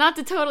 not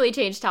to totally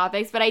change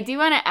topics, but I do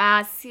want to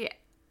ask,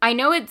 I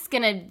know it's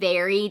going to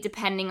vary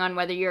depending on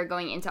whether you're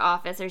going into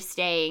office or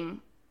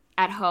staying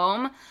at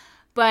home,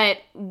 but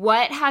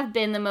what have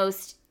been the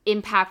most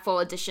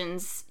impactful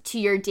additions to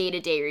your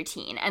day-to-day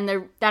routine and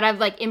that have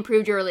like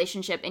improved your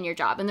relationship in your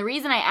job? And the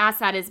reason I ask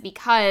that is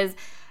because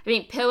I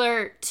mean,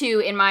 pillar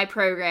 2 in my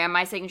program,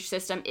 my signature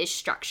system, is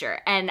structure.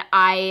 And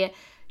I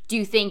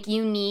do think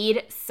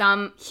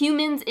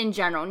humans in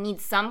general need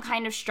some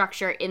kind of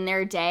structure in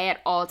their day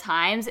at all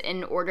times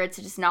in order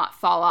to just not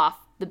fall off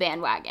the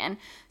bandwagon.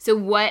 So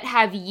what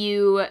have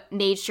you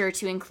made sure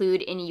to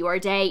include in your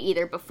day,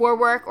 either before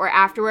work or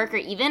after work, or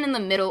even in the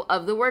middle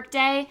of the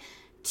workday,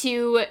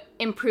 to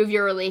improve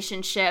your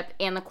relationship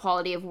and the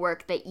quality of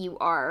work that you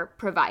are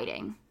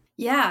providing?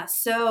 Yeah,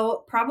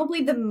 so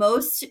probably the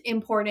most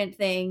important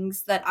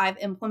things that I've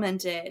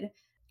implemented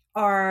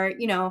are,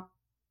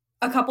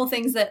 a couple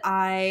things that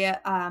I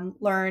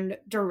learned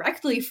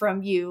directly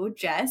from you,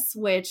 Jess,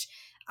 which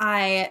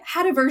I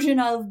had a version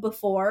of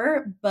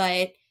before,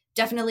 but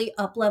definitely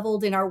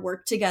up-leveled in our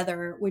work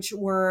together, which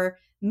were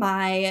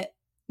my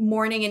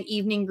morning and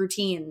evening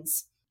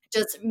routines.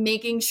 Just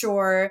making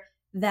sure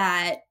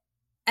that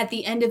at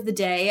the end of the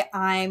day,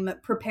 I'm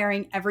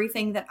preparing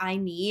everything that I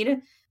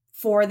need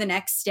for the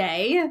next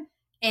day.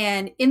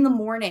 And in the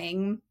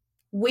morning,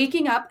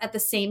 waking up at the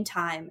same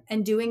time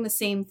and doing the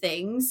same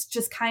things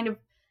just kind of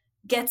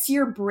gets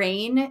your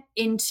brain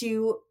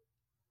into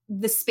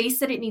the space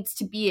that it needs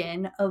to be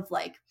in, of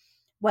like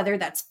whether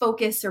that's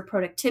focus or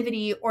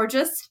productivity or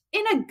just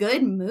in a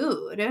good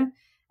mood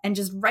and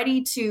just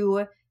ready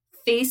to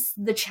face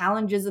the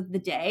challenges of the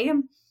day.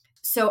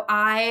 So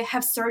I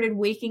have started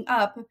waking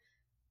up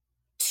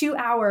 2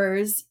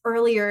 hours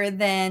earlier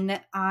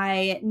than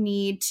I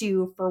need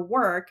to for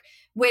work,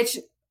 which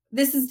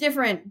this is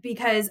different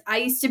because I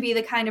used to be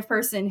the kind of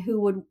person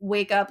who would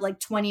wake up like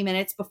 20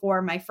 minutes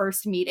before my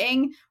first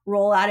meeting,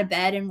 roll out of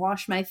bed and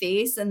wash my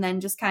face, and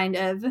then just kind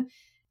of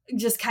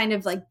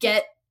like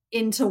get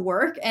into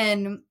work.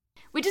 And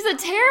which is a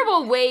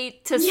terrible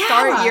way to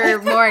start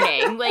your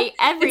morning, like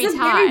every it's a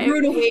time. Very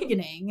rude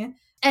awakening.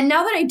 And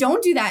now that I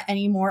don't do that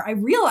anymore, I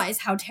realize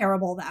how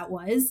terrible that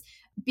was,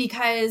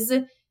 because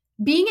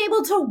being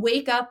able to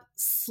wake up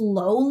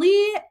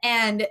slowly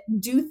and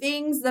do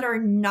things that are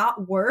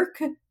not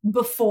work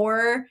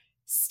before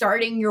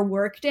starting your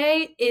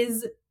workday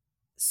is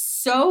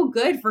so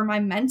good for my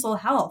mental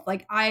health.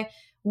 Like, I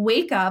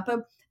wake up,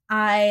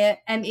 I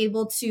am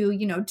able to,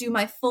 do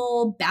my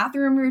full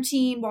bathroom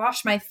routine,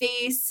 wash my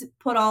face,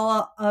 put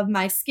all of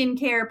my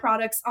skincare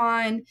products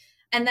on,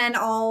 and then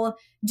I'll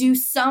do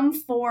some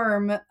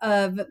form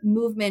of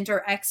movement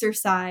or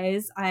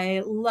exercise.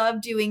 I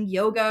love doing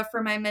yoga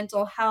for my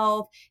mental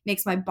health,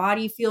 makes my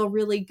body feel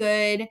really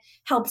good,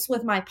 helps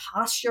with my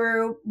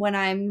posture when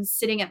I'm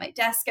sitting at my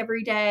desk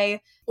every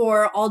day.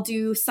 Or I'll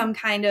do some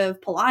kind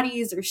of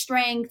Pilates or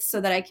strength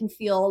so that I can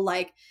feel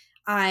like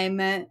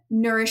I'm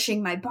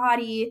nourishing my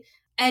body.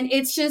 And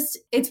it's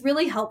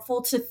really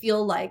helpful to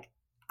feel like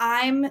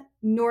I'm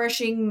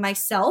nourishing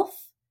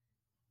myself,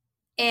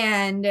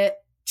 and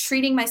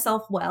treating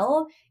myself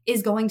well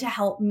is going to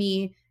help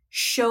me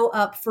show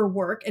up for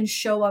work and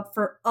show up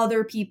for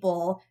other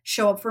people,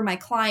 show up for my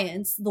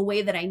clients the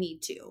way that I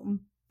need to.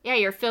 Yeah,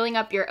 you're filling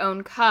up your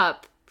own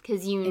cup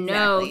because you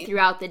know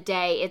throughout the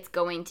day it's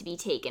going to be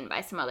taken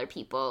by some other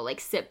people, like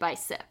sip by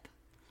sip.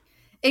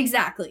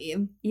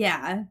 Exactly.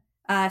 Yeah.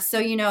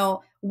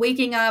 So,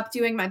 waking up,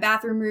 doing my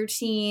bathroom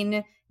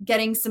routine,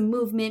 getting some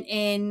movement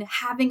in,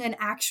 having an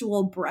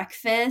actual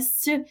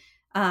breakfast.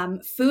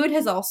 Food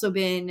has also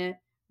been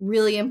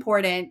really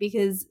important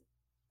because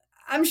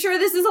I'm sure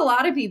this is a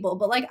lot of people,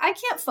 but like, I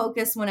can't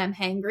focus when I'm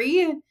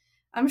hangry.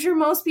 I'm sure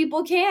most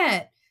people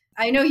can't.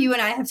 I know you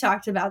and I have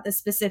talked about this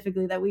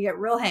specifically, that we get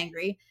real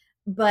hangry,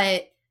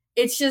 but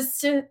it's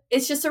just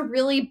a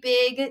really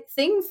big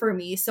thing for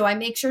me. So I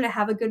make sure to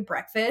have a good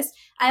breakfast.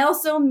 I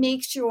also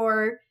make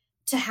sure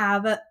to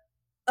have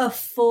a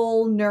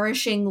full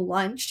nourishing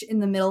lunch in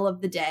the middle of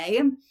the day,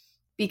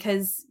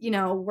 because,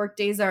 work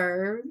days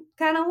are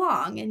kind of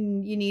long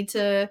and you need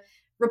to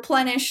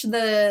replenish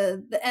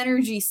the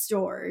energy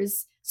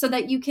stores so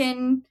that you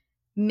can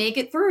make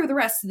it through the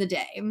rest of the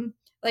day.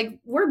 Like,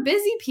 we're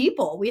busy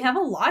people. We have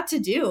a lot to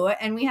do,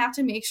 and we have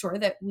to make sure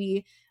that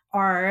we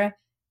are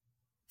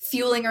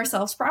fueling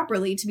ourselves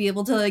properly to be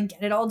able to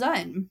get it all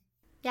done.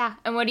 Yeah.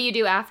 And what do you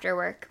do after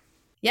work?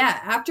 Yeah,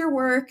 after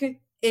work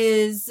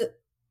is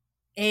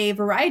a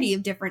variety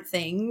of different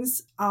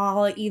things.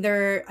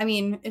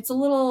 It's a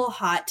little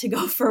hot to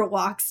go for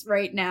walks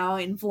right now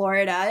in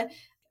Florida,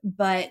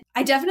 but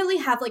I definitely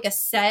have like a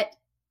set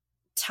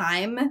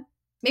time,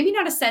 maybe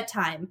not a set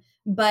time,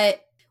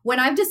 but when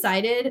I've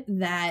decided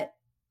that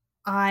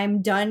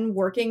I'm done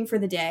working for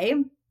the day,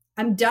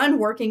 I'm done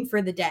working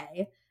for the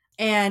day,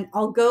 and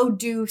I'll go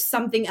do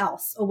something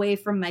else away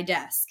from my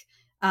desk.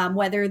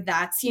 Whether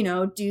that's,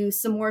 do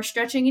some more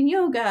stretching and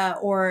yoga,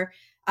 or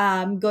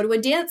go to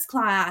a dance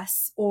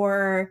class,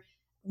 or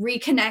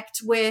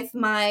reconnect with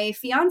my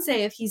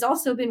fiance if he's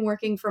also been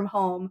working from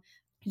home.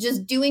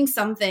 Just doing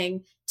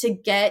something to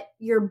get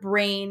your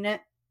brain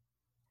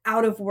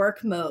out of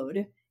work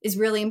mode is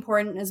really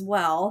important as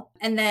well.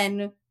 And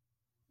then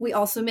we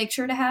also make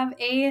sure to have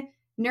a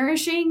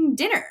nourishing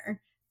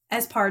dinner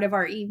as part of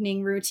our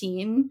evening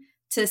routine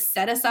to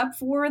set us up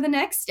for the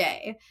next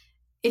day.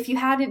 If you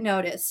hadn't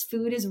noticed,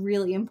 food is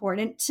really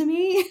important to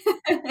me.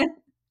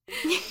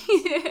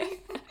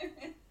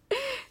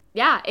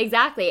 Yeah,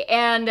 exactly.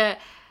 And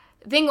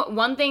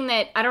one thing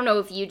that I don't know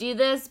if you do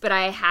this, but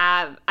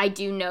I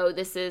do know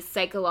this is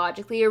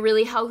psychologically a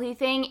really healthy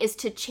thing, is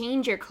to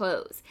change your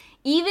clothes.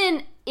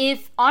 Even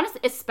if,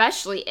 honestly,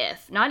 especially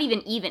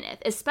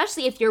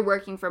if you're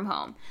working from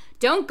home.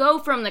 Don't go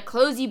from the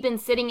clothes you've been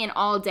sitting in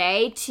all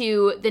day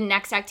to the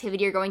next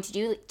activity you're going to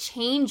do.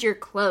 Change your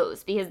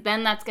clothes, because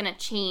then that's going to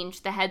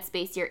change the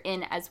headspace you're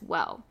in as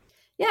well.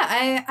 Yeah,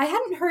 I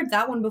hadn't heard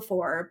that one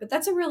before, but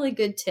that's a really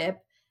good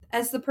tip.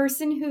 As the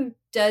person who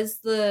does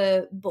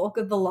the bulk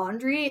of the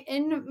laundry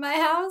in my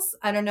house,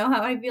 I don't know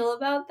how I feel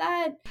about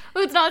that.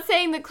 Well, it's not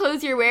saying the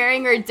clothes you're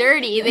wearing are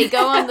dirty. They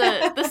go on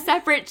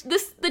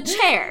the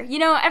chair. You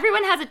know,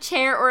 everyone has a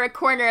chair or a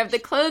corner of the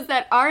clothes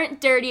that aren't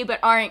dirty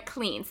but aren't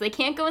clean. So they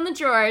can't go in the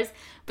drawers,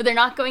 but they're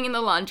not going in the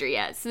laundry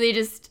yet. So they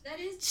just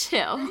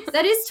chill.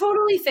 That is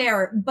totally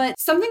fair. But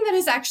something that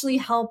has actually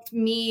helped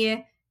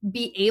me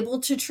be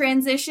able to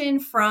transition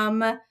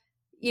from,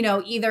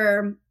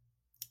 either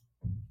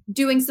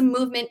doing some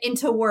movement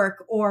into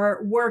work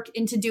or work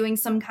into doing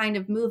some kind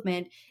of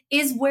movement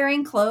is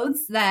wearing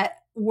clothes that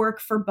work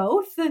for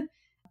both.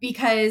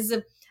 Because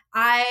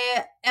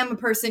I am a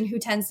person who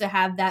tends to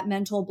have that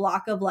mental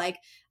block of like,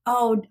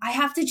 oh, I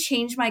have to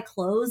change my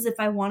clothes if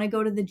I want to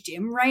go to the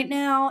gym right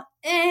now.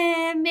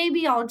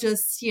 Maybe I'll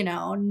just,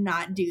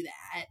 not do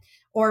that.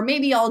 Or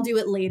maybe I'll do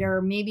it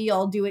later. Maybe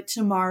I'll do it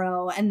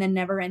tomorrow and then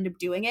never end up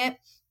doing it.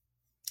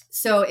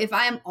 So if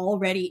I am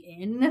already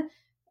in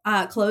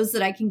clothes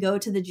that I can go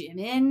to the gym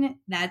in,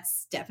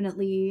 that's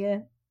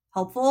definitely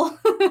helpful.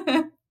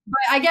 But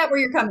I get where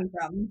you're coming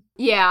from.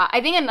 Yeah, I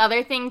think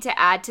another thing to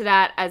add to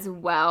that as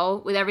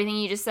well, with everything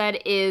you just said,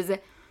 is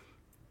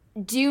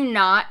do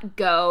not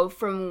go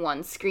from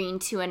one screen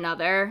to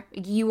another.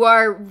 You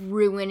are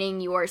ruining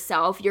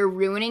yourself. You're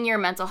ruining your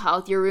mental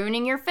health. You're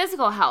ruining your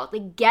physical health.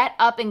 Like, get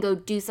up and go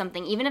do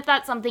something. Even if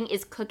that something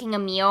is cooking a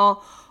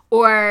meal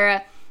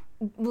or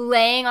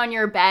laying on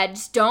your bed,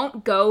 just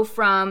don't go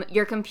from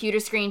your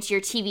computer screen to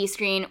your TV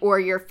screen or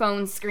your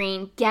phone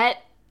screen.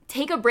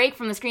 Take a break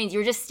from the screens.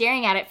 You're just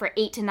staring at it for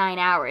 8 to 9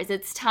 hours.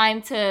 It's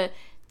time to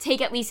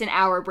take at least an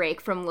hour break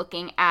from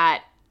looking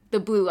at the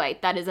blue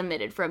light that is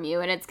emitted from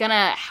you. And it's going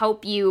to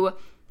help you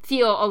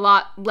feel a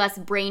lot less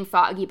brain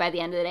foggy by the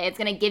end of the day. It's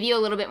going to give you a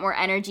little bit more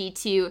energy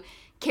to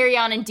carry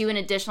on and do an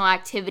additional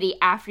activity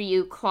after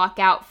you clock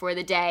out for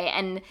the day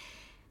and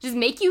just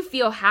make you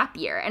feel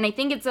happier. And I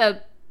think it's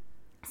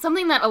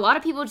something that a lot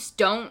of people just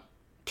don't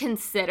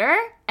consider.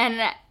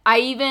 And I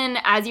even,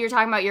 as you were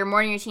talking about your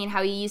morning routine,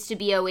 how you used to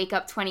be a wake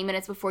up 20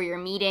 minutes before your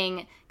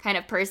meeting kind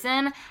of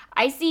person,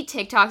 I see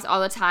TikToks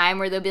all the time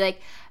where they'll be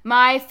like,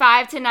 my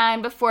 5 to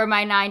 9 before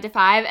my 9 to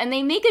 5, and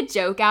they make a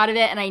joke out of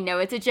it, and I know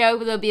it's a joke,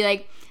 but they'll be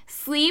like,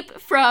 sleep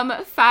from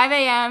 5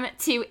 a.m.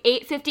 to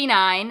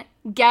 8:59,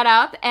 get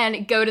up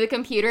and go to the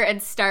computer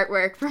and start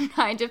work from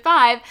 9 to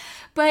 5.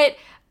 But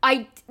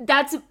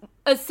that's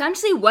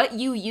essentially what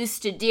you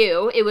used to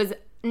do. It was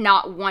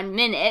not 1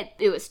 minute,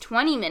 it was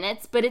 20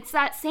 minutes, but it's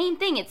that same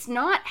thing. It's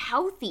not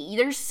healthy.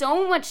 There's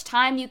so much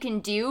time you can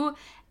do.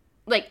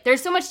 Like,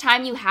 there's so much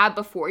time you have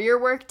before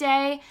your work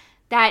day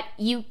that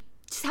you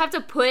just have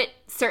to put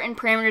certain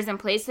parameters in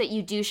place so that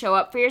you do show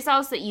up for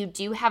yourself, so that you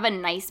do have a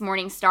nice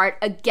morning start,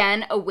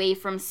 again, away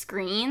from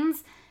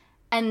screens,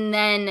 and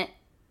then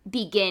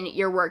begin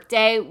your work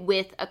day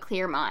with a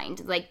clear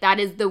mind. Like, that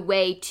is the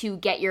way to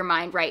get your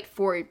mind right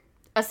for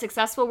a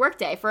successful work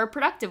day, for a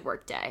productive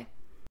work day.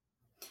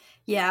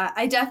 Yeah,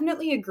 I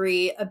definitely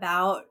agree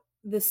about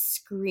the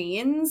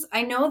screens.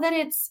 I know that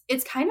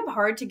it's kind of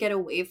hard to get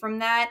away from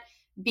that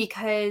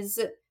because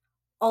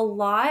a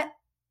lot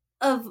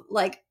of,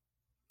 like,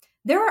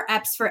 there are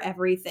apps for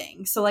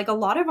everything. So, like, a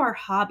lot of our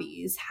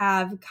hobbies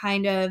have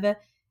kind of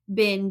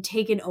been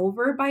taken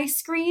over by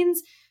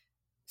screens.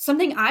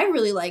 Something I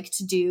really like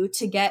to do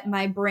to get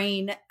my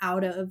brain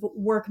out of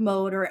work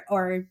mode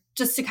or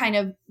just to kind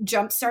of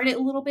jumpstart it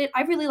a little bit,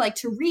 I really like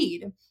to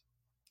read.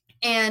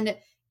 And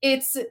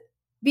it's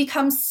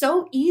become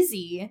so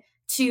easy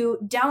to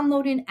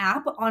download an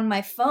app on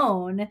my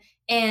phone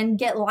and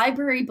get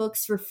library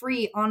books for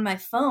free on my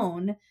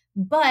phone,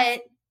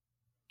 but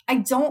I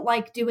don't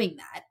like doing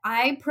that.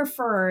 I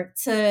prefer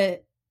to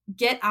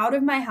get out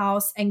of my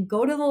house and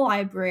go to the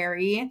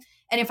library.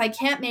 And if I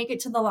can't make it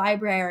to the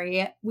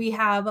library, we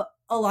have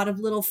a lot of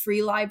little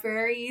free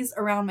libraries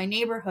around my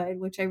neighborhood,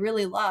 which I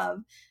really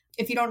love.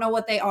 If you don't know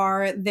what they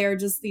are, they're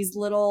just these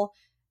little,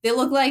 they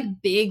look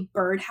like big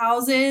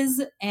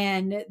birdhouses,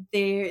 and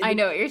I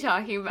know what you're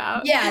talking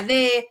about. Yeah,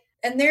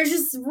 And there's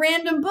just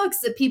random books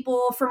that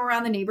people from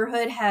around the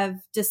neighborhood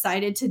have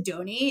decided to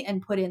donate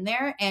and put in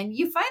there. And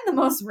you find the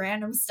most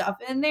random stuff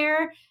in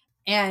there.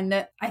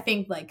 And I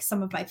think like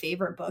some of my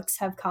favorite books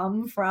have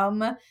come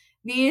from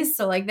these.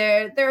 So like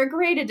they're a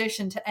great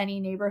addition to any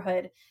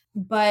neighborhood.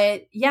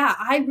 But yeah,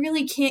 I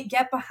really can't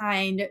get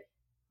behind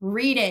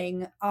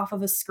reading off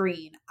of a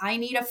screen. I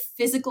need a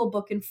physical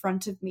book in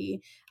front of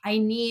me. I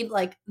need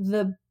like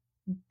the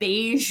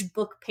beige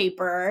book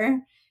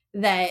paper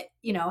that,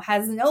 you know,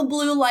 has no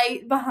blue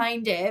light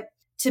behind it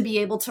to be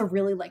able to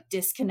really like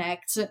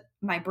disconnect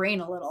my brain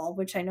a little,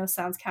 which I know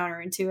sounds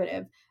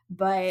counterintuitive,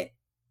 but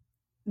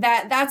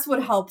that's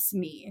what helps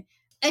me.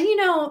 And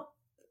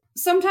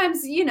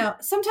sometimes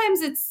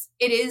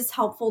it is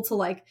helpful to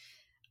like,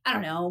 I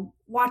don't know,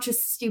 watch a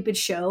stupid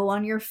show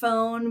on your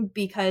phone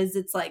because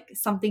it's like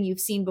something you've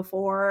seen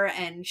before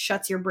and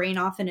shuts your brain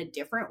off in a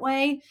different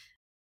way.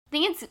 I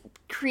think it's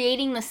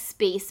creating the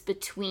space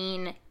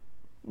between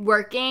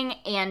working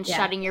and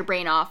shutting your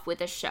brain off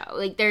with a show.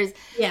 Like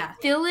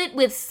fill it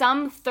with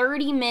some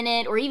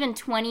 30-minute or even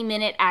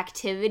 20-minute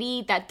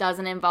activity that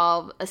doesn't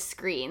involve a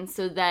screen.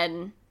 So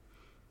then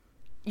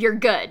you're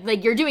good.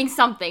 Like you're doing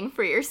something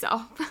for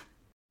yourself.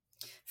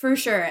 For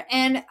sure.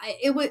 And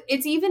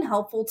it's even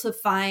helpful to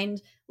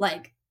find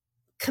like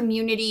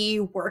community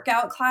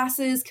workout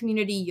classes,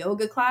 community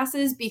yoga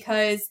classes,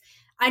 because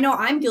I know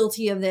I'm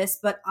guilty of this,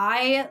 but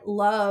I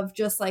love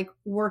just like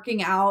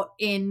working out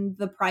in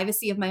the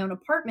privacy of my own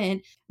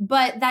apartment.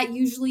 But that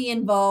usually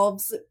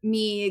involves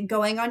me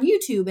going on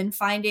YouTube and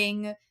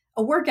finding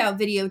a workout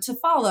video to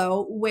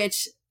follow,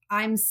 which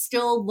I'm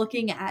still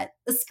looking at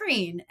a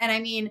screen. And I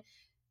mean,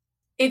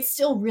 it's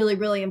still really,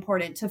 really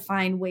important to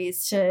find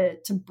ways to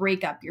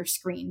break up your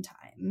screen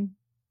time.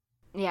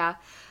 Yeah.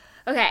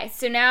 Okay,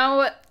 so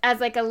now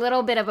as like a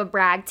little bit of a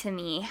brag to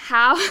me,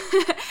 how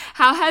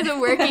has it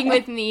working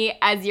with me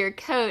as your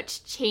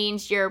coach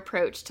changed your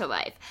approach to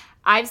life?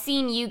 I've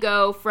seen you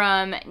go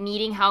from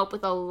needing help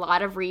with a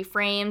lot of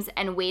reframes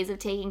and ways of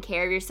taking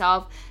care of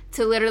yourself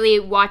to literally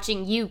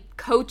watching you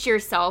coach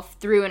yourself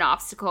through an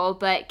obstacle.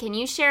 But can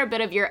you share a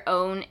bit of your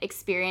own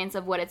experience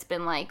of what it's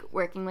been like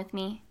working with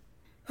me?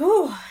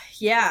 Oh,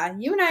 yeah.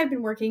 You and I have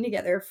been working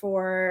together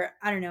for,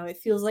 I don't know, it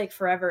feels like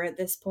forever at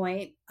this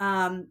point.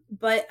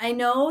 But I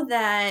know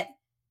that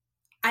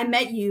I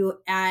met you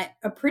at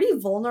a pretty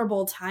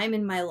vulnerable time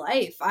in my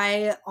life.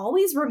 I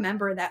always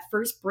remember that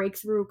first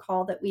breakthrough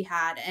call that we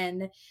had.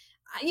 And,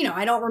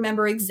 I don't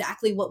remember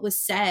exactly what was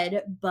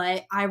said,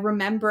 but I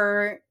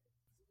remember,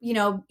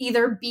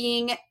 either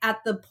being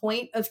at the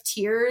point of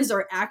tears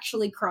or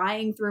actually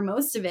crying through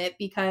most of it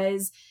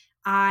because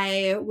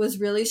I was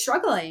really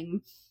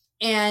struggling.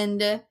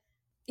 And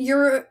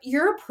your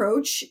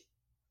approach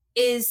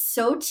is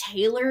so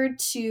tailored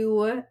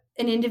to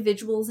an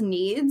individual's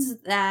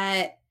needs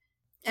that,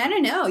 I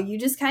don't know, you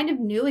just kind of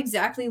knew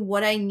exactly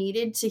what I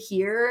needed to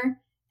hear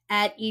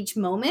at each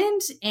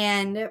moment.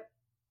 And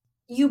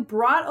you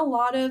brought a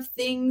lot of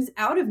things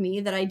out of me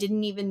that I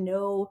didn't even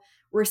know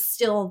were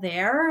still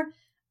there.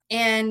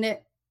 And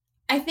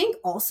I think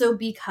also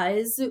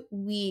because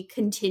we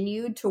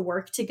continued to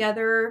work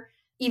together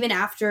even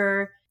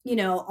after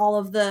all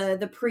of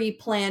the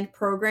pre-planned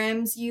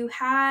programs you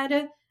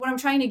had. What I'm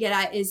trying to get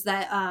at is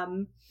that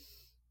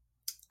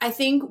I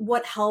think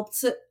what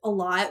helped a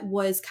lot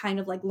was kind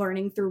of like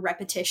learning through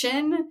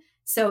repetition.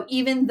 So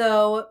even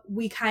though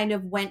we kind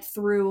of went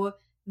through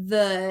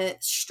the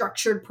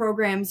structured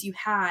programs you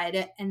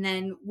had, and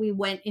then we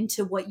went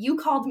into what you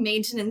called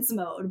maintenance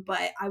mode,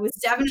 but I was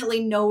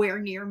definitely nowhere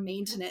near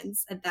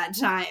maintenance at that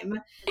time.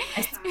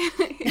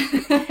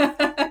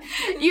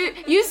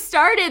 You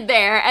started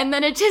there, and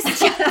then it just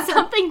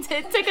something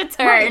took a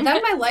turn. Right,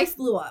 then my life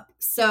blew up,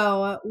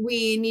 so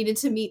we needed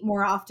to meet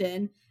more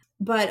often.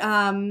 But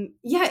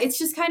yeah, it's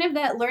just kind of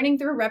that learning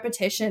through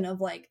repetition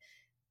of like,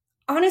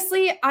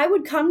 honestly, I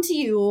would come to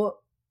you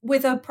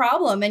with a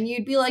problem and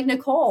you'd be like,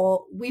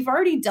 Nicole, we've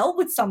already dealt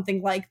with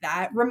something like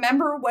that.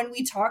 Remember when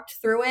we talked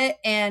through it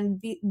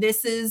and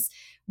this is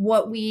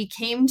what we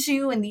came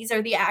to and these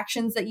are the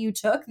actions that you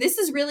took? This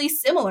is really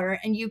similar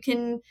and you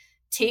can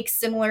take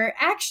similar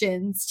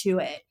actions to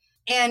it.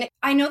 And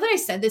I know that I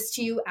said this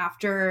to you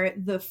after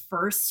the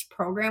first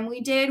program we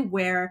did,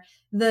 where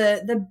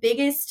the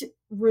biggest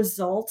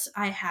result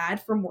I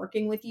had from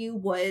working with you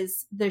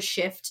was the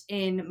shift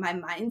in my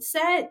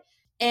mindset.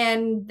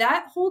 And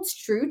that holds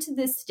true to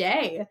this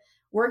day.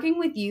 Working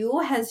with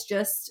you has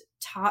just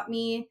taught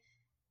me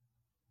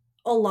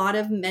a lot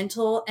of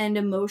mental and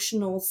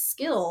emotional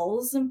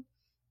skills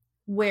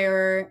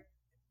where,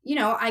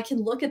 I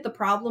can look at the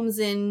problems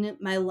in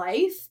my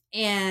life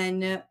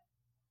and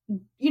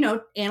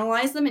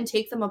analyze them and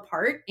take them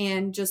apart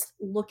and just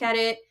look at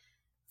it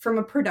from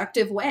a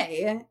productive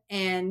way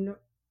and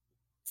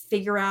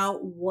figure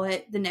out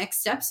what the next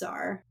steps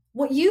are.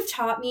 What you've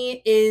taught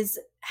me is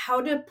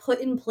how to put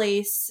in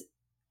place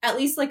at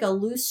least like a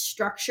loose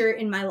structure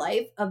in my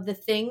life of the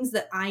things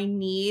that I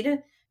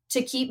need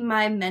to keep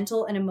my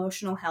mental and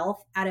emotional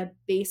health at a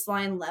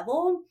baseline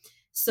level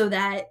so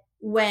that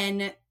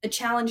when a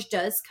challenge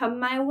does come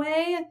my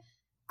way,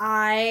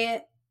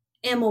 I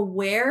am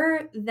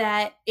aware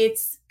that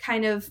it's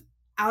kind of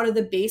out of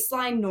the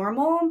baseline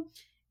normal,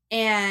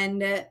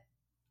 and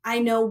I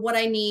know what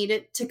I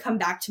need to come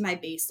back to my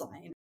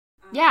baseline.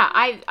 Yeah,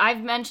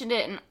 I've mentioned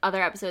it in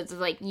other episodes of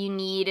like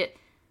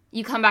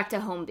you come back to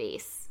home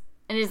base.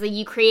 And it's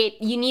like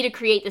you need to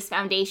create this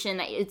foundation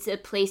that it's a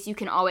place you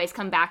can always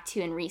come back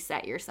to and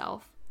reset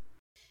yourself.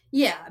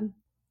 Yeah.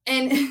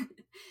 And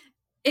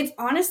it's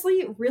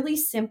honestly really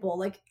simple.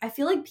 Like, I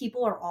feel like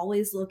people are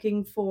always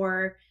looking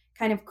for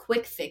kind of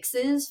quick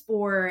fixes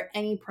for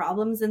any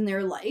problems in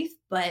their life.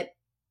 But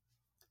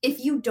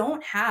if you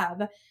don't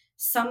have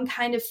some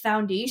kind of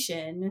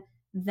foundation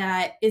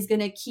that is going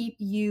to keep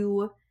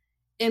you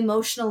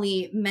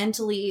emotionally,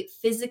 mentally,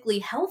 physically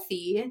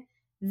healthy,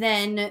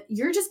 then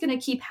you're just going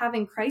to keep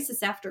having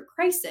crisis after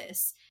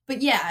crisis.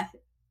 But yeah,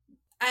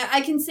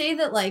 I can say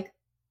that, like,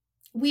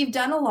 we've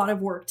done a lot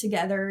of work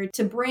together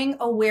to bring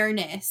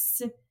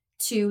awareness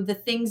to the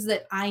things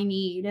that I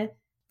need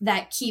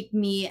that keep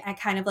me at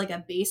kind of like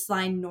a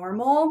baseline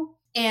normal.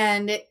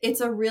 And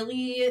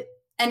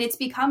it's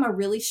become a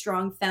really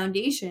strong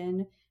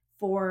foundation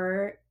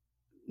for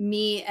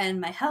me and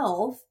my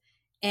health.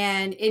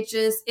 And it's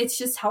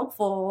just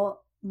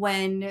helpful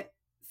when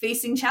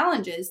facing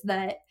challenges,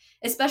 that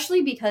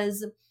especially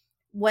because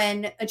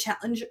when a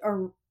challenge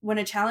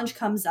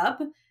comes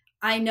up,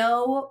 I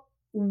know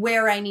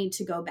where I need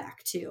to go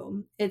back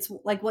to. It's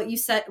like what you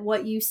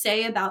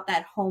say about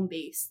that home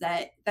base,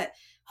 that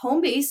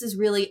home base is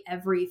really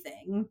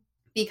everything.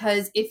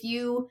 Because if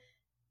you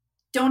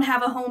don't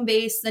have a home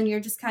base, then you're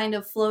just kind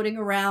of floating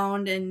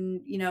around,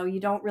 and you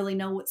don't really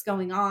know what's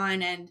going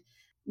on, and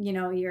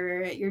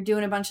you're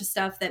doing a bunch of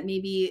stuff that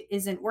maybe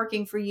isn't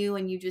working for you,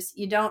 and you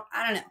don't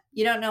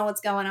know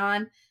what's going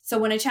on. So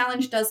when a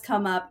challenge does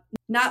come up,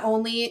 not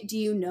only do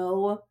you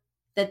know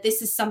that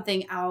this is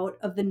something out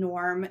of the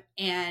norm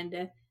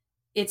and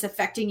it's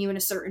affecting you in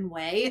a certain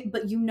way,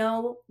 but you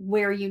know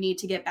where you need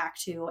to get back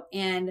to.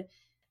 And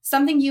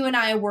something you and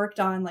I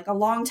worked on like a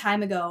long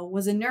time ago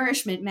was a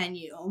nourishment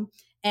menu.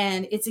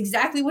 And it's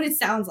exactly what it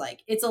sounds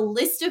like. It's a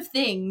list of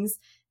things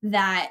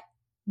that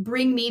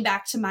bring me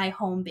back to my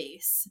home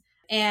base.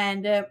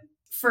 And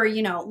for,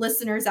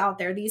 listeners out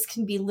there, these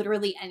can be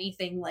literally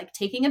anything, like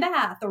taking a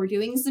bath or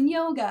doing some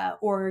yoga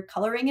or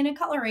coloring in a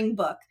coloring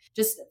book.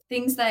 Just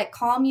things that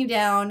calm you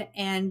down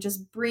and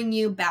just bring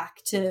you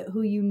back to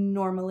who you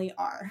normally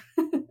are.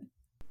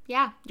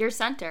 Yeah, your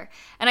center.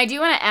 And I do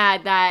want to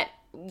add that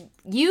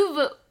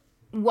you've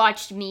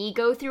watched me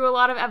go through a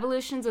lot of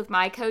evolutions with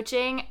my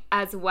coaching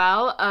as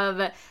well.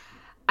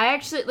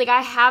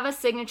 I have a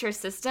signature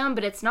system,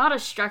 but it's not a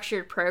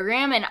structured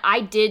program. And I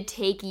did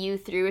take you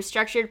through a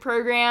structured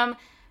program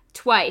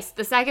twice.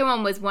 The second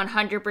one was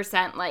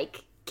 100%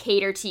 like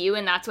cater to you.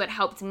 And that's what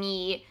helped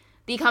me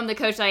become the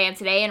coach that I am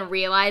today and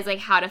realize like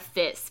how to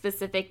fit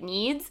specific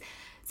needs.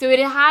 So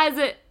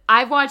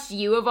I've watched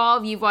you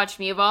evolve, you've watched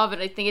me evolve.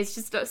 And I think it's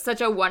just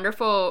such a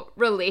wonderful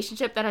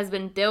relationship that has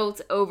been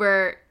built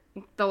over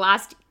the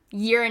last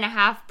year and a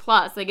half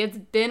plus. Like, it's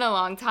been a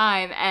long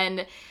time,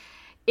 and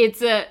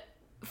it's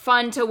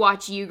fun to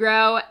watch you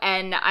grow.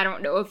 And I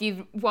don't know if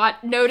you've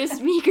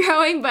noticed me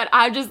growing, but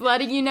I'm just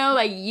letting you know,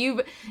 like,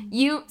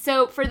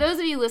 so for those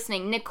of you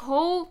listening,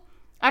 Nicole,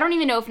 I don't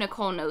even know if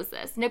Nicole knows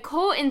this.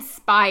 Nicole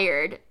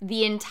inspired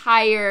the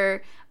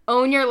entire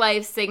Own Your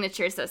Life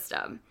signature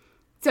system.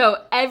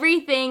 So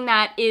everything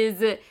that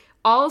is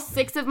all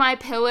 6 of my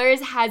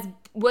pillars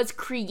was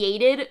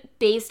created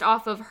based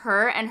off of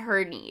her and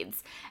her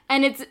needs.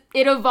 And it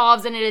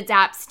evolves and it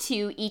adapts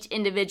to each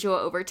individual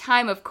over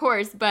time, of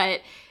course,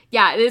 but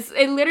yeah,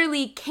 it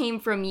literally came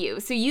from you.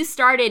 So you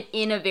started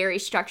in a very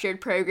structured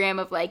program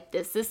of like,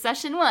 this is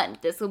session 1,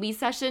 this will be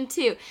session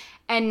 2.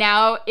 And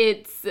now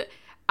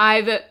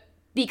I've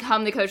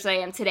become the coach that I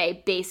am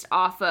today based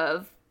off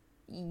of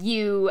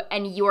you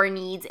and your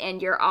needs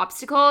and your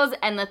obstacles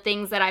and the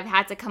things that I've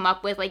had to come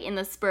up with like in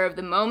the spur of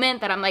the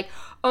moment, that I'm like,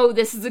 oh,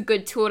 this is a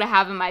good tool to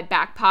have in my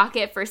back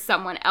pocket for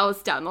someone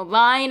else down the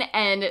line,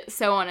 and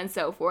so on and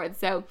so forth.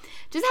 So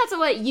just have to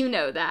let you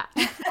know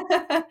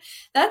that.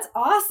 That's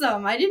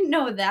awesome. I didn't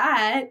know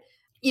that.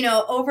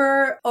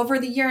 Over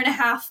the year and a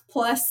half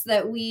plus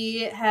that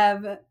we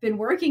have been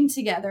working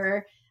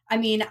together, I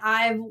mean,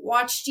 I've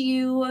watched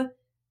you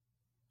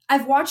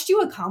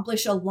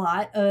accomplish a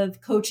lot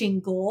of coaching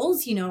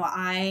goals.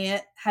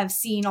 I have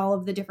seen all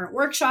of the different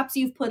workshops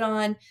you've put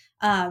on.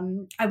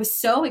 I was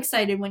so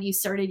excited when you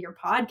started your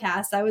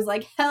podcast. I was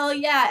like, hell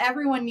yeah,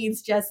 everyone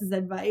needs Jess's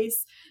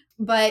advice.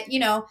 But,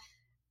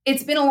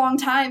 it's been a long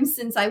time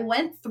since I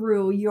went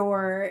through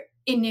your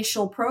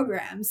initial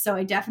programs. So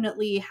I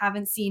definitely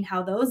haven't seen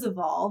how those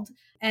evolved.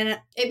 And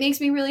it makes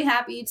me really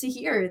happy to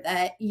hear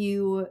that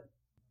you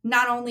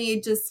not only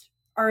just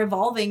are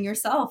evolving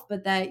yourself,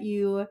 but that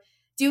you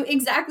do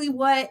exactly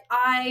what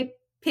I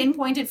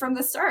pinpointed from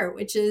the start,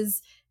 which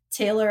is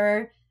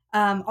tailor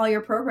all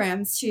your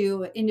programs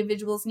to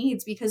individuals'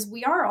 needs, because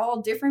we are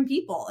all different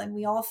people and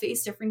we all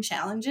face different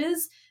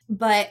challenges.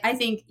 But I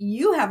think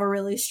you have a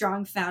really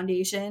strong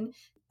foundation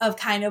of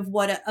kind of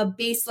what a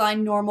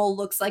baseline normal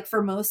looks like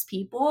for most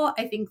people.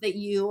 I think that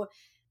you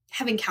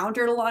have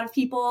encountered a lot of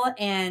people,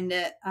 and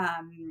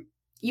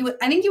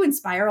I think you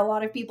inspire a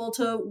lot of people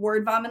to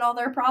word vomit all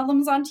their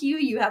problems onto you.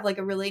 You have like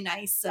a really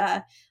nice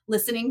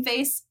listening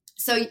face.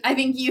 So I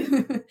think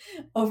you,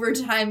 over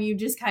time, you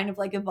just kind of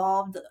like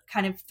evolved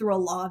kind of through a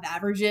law of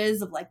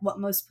averages of like what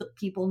most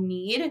people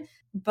need.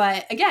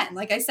 But again,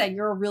 like I said,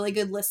 you're a really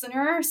good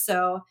listener.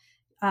 So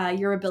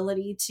your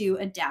ability to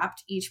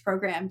adapt each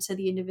program to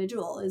the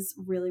individual is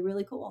really,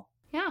 really cool.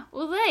 Yeah,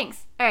 well,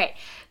 thanks. All right,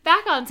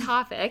 back on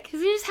topic, because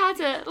we just had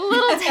a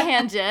little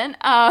tangent,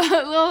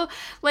 little,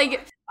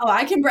 like... Oh,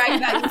 I can brag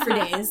about you for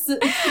days.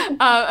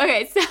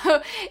 Okay,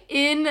 so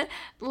in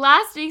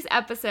last week's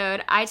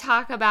episode, I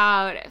talk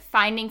about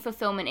finding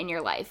fulfillment in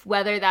your life,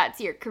 whether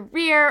that's your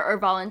career or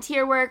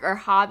volunteer work or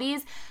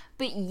hobbies.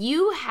 But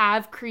you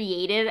have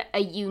created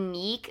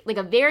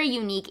a very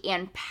unique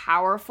and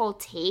powerful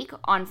take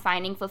on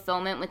finding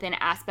fulfillment within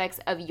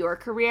aspects of your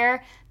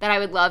career that I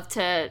would love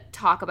to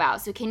talk about.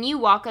 So can you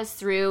walk us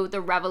through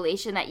the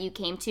revelation that you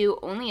came to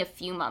only a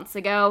few months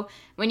ago?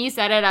 When you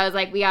said it, I was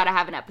like, we got to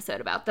have an episode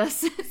about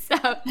this.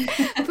 So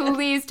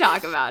please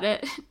talk about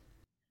it.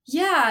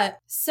 Yeah.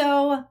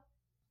 So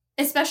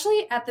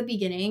especially at the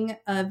beginning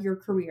of your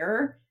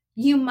career,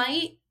 you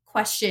might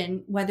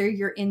question whether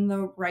you're in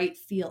the right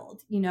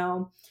field. You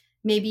know,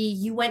 maybe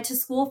you went to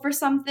school for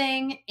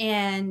something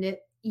and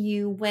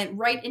you went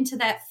right into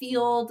that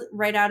field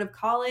right out of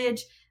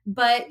college.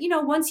 But, you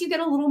know, once you get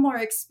a little more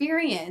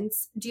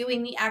experience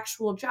doing the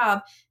actual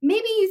job,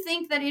 maybe you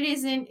think that it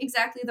isn't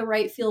exactly the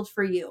right field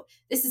for you.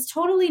 This is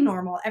totally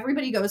normal.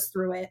 Everybody goes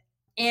through it.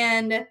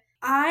 And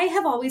I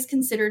have always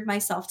considered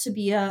myself to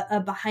be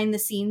a behind the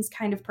scenes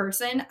kind of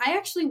person. I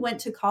actually went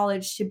to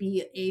college to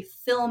be a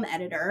film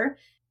editor.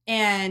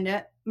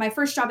 And my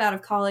first job out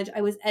of college,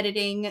 I was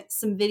editing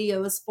some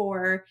videos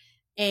for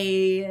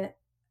a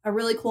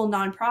really cool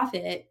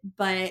nonprofit,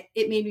 but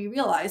it made me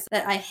realize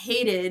that I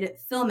hated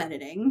film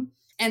editing.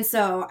 And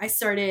so I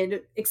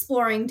started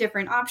exploring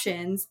different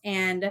options,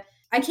 and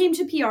I came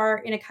to PR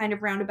in a kind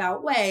of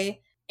roundabout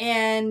way.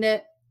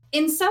 And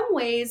in some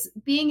ways,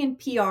 being in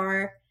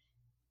PR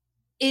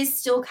is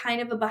still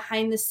kind of a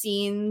behind the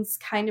scenes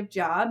kind of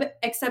job,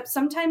 except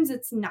sometimes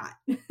it's not.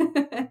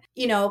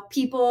 You know,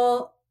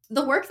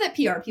 the work that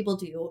PR people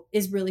do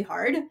is really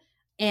hard,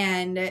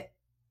 and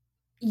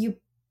you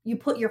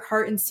put your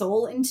heart and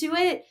soul into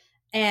it,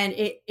 and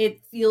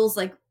it feels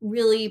like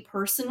really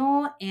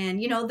personal. And,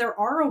 you know, there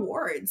are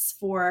awards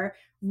for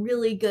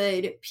really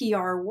good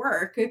PR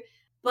work,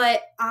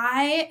 but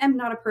I am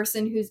not a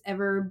person who's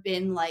ever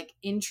been like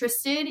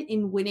interested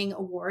in winning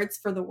awards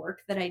for the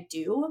work that I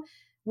do.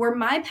 Where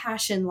my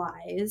passion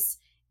lies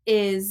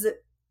is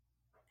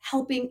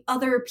helping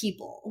other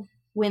people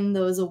win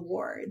those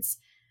awards.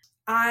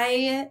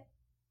 I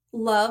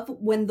love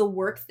when the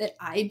work that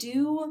I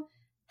do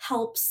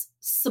helps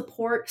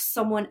support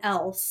someone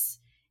else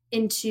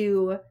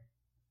into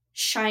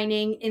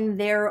shining in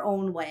their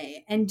own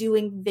way and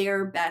doing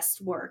their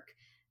best work.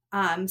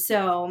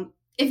 So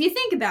if you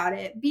think about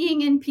it,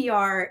 being in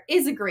PR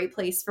is a great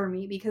place for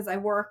me because I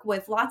work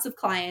with lots of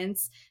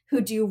clients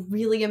who do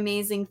really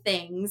amazing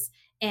things.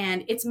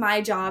 And it's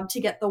my job to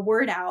get the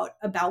word out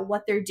about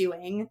what they're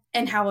doing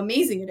and how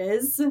amazing it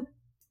is.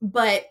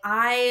 But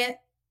I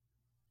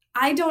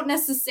don't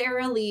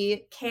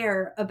necessarily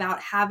care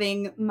about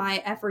having my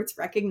efforts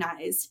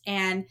recognized.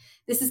 And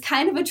this is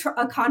kind of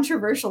a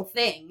controversial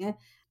thing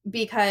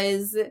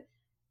because,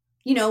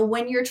 you know,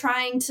 when you're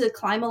trying to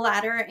climb a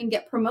ladder and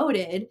get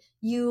promoted,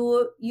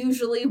 you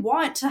usually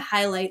want to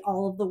highlight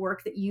all of the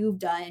work that you've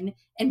done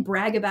and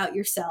brag about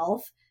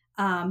yourself.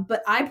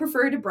 But I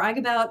prefer to brag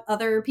about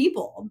other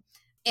people.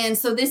 And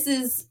so this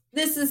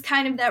is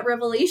kind of that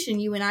revelation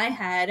you and I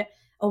had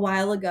a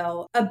while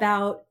ago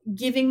about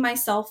giving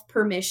myself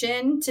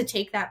permission to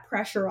take that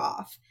pressure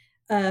off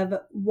of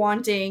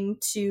wanting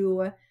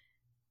to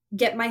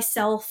get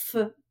myself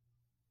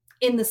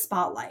in the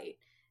spotlight.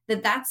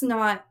 That's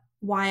not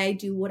why I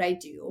do what I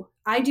do.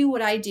 I do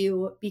what I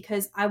do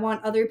because I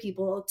want other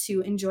people to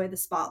enjoy the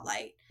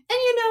spotlight. And,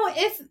 you know,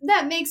 if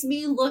that makes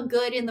me look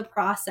good in the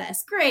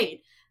process,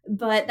 great.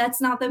 But that's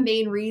not the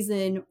main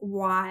reason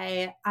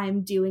why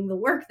I'm doing the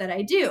work that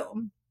I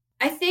do.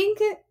 I think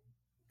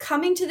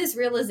coming to this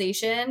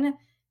realization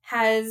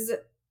has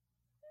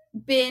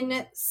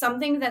been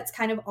something that's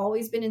kind of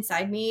always been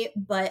inside me,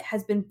 but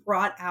has been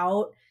brought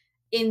out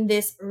in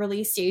this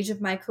early stage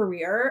of my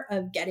career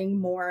of getting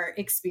more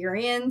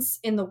experience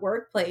in the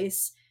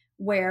workplace,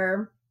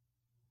 where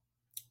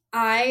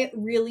I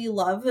really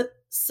love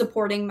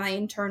supporting my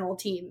internal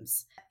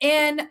teams.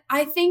 And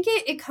I think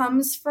it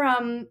comes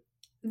from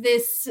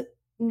this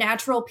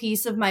natural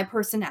piece of my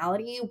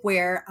personality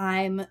where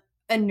I'm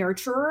a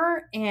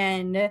nurturer,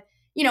 and,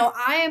 you know,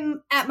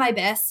 I'm at my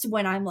best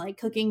when I'm like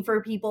cooking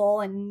for people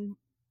and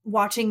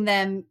watching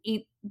them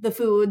eat the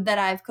food that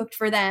I've cooked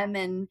for them,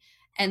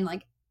 and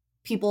like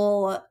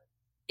people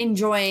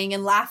enjoying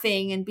and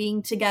laughing and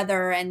being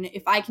together. And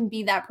if I can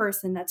be that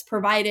person that's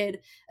provided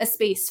a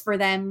space for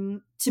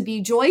them to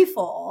be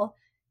joyful,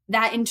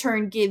 that in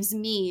turn gives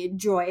me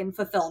joy and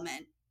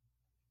fulfillment.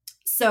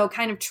 So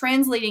kind of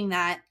translating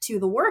that to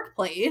the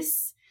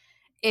workplace,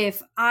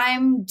 if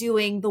I'm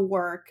doing the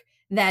work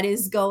that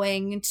is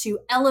going to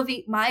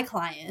elevate my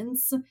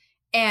clients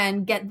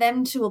and get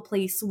them to a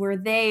place where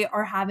they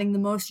are having the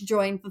most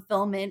joy and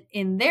fulfillment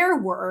in their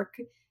work,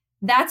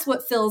 that's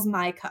what fills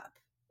my cup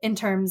in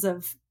terms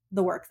of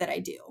the work that I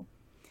do.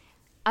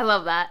 I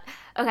love that.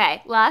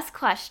 Okay, last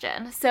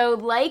question. So,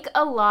 like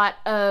a lot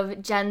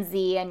of Gen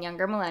Z and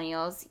younger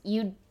millennials,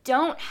 you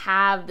don't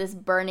have this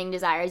burning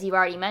desire, as you've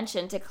already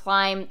mentioned, to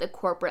climb the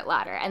corporate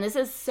ladder. And this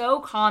is so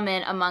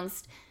common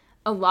amongst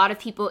a lot of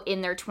people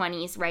in their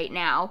 20s right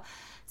now.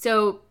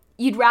 So,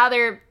 you'd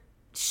rather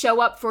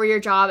show up for your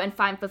job and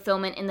find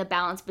fulfillment in the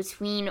balance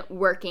between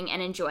working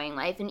and enjoying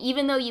life. And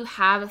even though you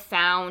have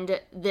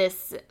found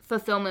this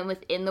fulfillment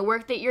within the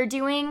work that you're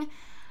doing,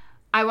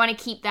 I want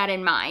to keep that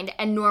in mind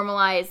and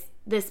normalize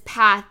this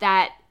path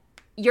that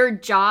your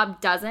job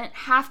doesn't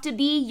have to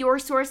be your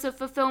source of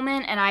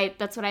fulfillment. And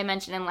that's what I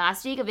mentioned in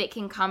last week, of it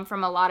can come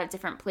from a lot of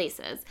different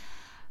places.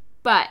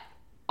 But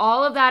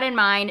all of that in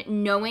mind,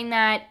 knowing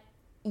that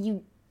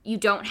you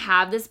don't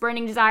have this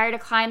burning desire to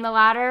climb the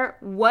ladder,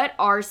 what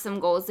are some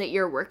goals that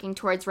you're working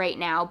towards right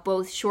now,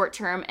 both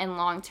short-term and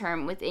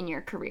long-term within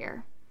your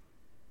career?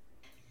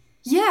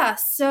 Yeah,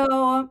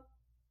 so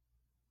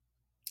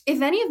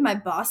if any of my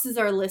bosses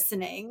are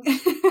listening,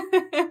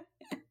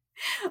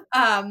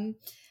 none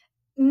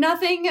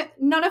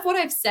of what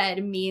I've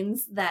said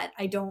means that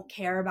I don't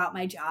care about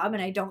my job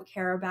and I don't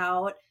care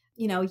about,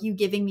 you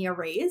giving me a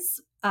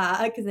raise,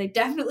 because I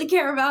definitely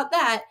care about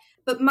that.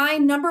 But my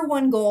number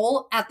one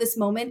goal at this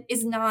moment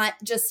is not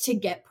just to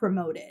get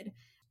promoted.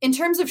 In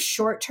terms of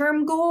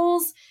short-term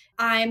goals,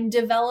 I'm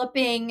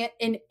developing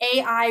an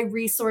AI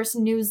resource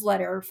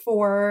newsletter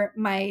for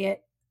my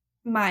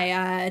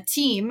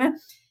team,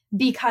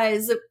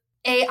 because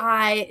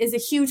AI is a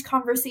huge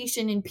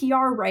conversation in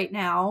PR right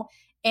now.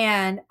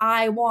 And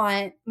I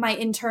want my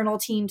internal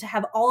team to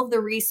have all of the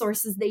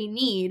resources they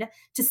need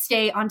to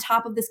stay on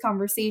top of this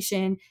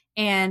conversation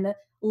and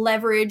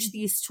leverage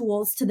these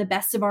tools to the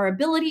best of our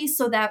ability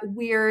so that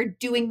we're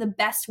doing the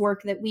best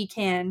work that we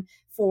can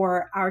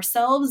for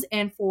ourselves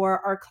and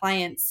for our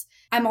clients.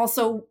 I'm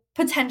also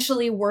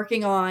potentially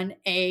working on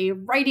a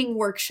writing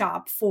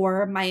workshop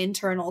for my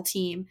internal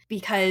team,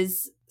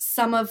 because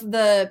some of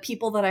the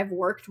people that I've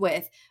worked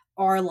with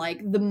are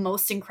like the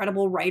most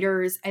incredible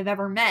writers I've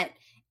ever met.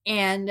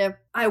 And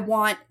I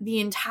want the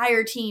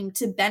entire team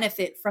to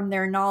benefit from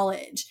their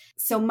knowledge.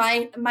 So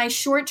my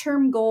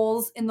short-term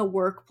goals in the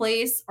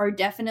workplace are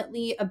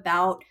definitely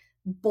about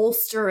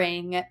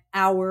bolstering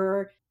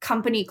our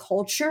company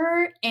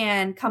culture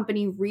and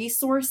company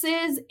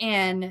resources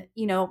and,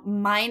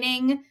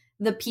 mining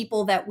the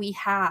people that we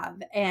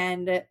have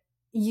and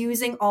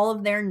using all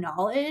of their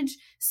knowledge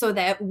so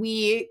that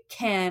we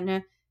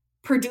can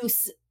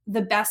produce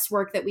the best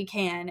work that we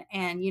can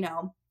and,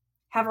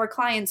 have our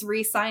clients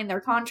re-sign their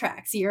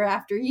contracts year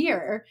after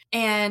year.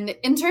 And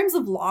in terms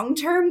of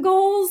long-term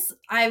goals,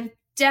 I've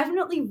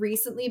definitely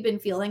recently been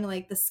feeling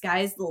like the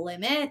sky's the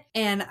limit.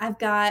 And I've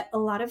got a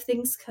lot of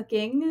things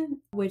cooking,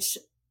 which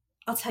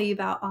I'll tell you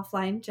about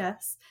offline,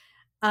 Jess.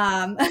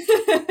 But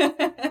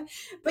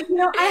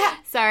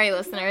Sorry,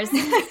 listeners.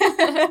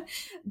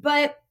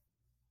 But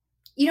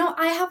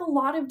I have a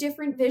lot of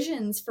different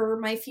visions for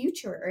my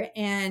future,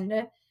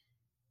 and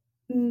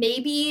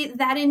maybe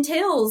that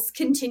entails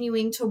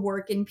continuing to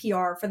work in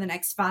PR for the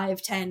next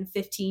 5, 10,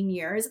 15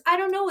 years. I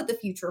don't know what the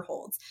future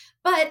holds,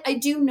 but I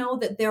do know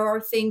that there are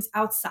things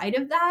outside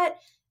of that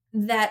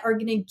are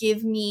going to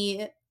give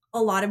me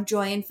a lot of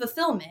joy and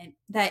fulfillment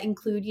that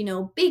include,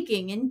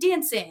 baking and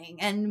dancing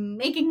and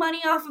making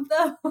money off of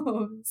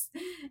those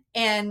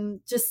and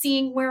just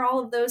seeing where all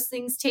of those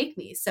things take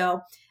me. So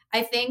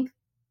I think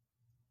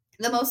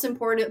the most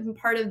important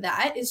part of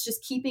that is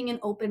just keeping an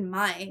open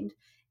mind.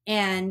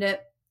 And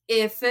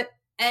if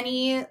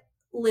any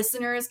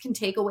listeners can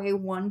take away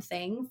one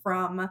thing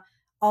from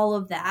all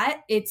of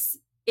that, it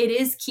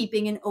is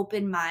keeping an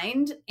open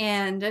mind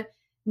and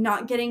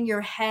not getting your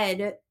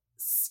head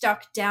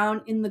stuck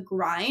down in the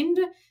grind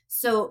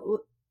so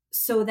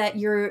that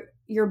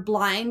you're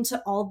blind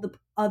to all the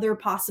other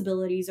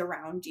possibilities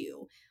around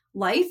you.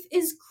 Life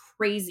is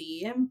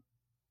crazy.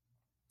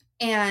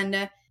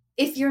 And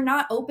if you're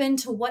not open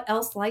to what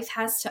else life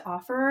has to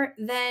offer,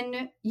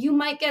 then you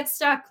might get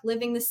stuck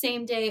living the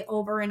same day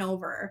over and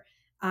over,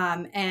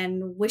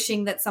 and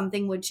wishing that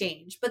something would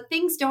change. But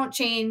things don't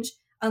change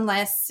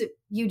unless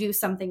you do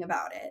something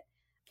about it.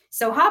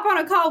 So hop on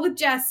a call with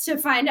Jess to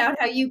find out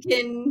how you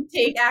can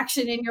take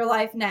action in your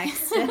life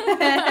next.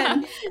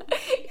 I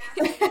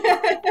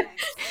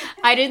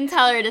didn't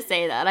tell her to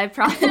say that, I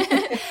promise.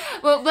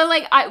 Well, but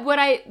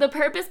the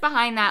purpose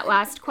behind that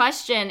last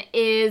question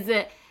is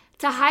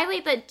to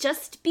highlight that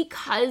just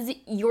because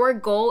your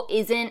goal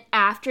isn't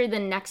after the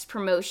next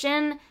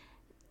promotion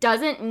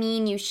doesn't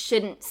mean you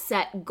shouldn't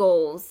set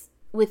goals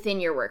within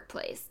your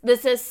workplace.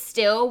 This is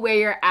still where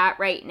you're at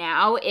right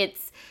now.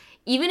 It's,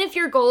 even if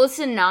your goal is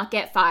to not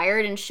get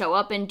fired and show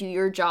up and do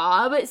your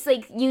job, it's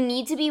like you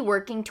need to be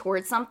working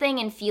towards something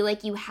and feel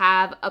like you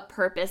have a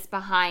purpose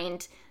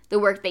behind the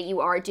work that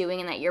you are doing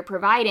and that you're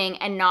providing,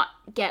 and not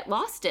get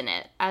lost in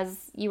it,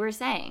 as you were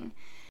saying.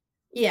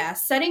 Yeah,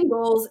 setting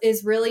goals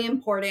is really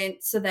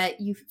important so that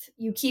you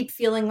keep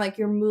feeling like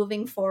you're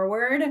moving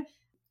forward,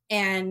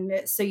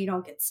 and so you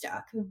don't get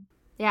stuck.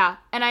 Yeah,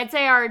 and I'd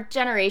say our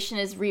generation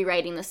is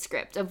rewriting the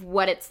script of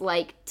what it's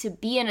like to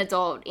be an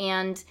adult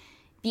and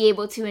be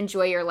able to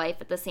enjoy your life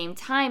at the same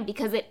time,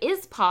 because it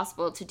is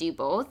possible to do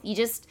both. You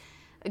just,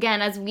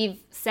 again, as we've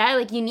said,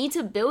 like, you need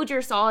to build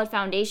your solid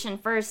foundation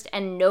first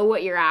and know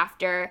what you're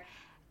after.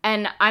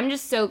 And I'm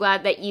just so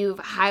glad that you've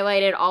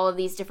highlighted all of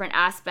these different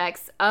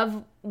aspects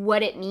of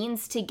what it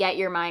means to get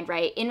your mind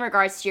right in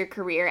regards to your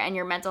career and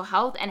your mental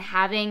health, and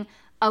having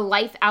a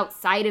life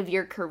outside of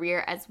your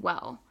career as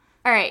well.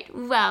 All right,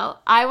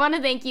 well, I want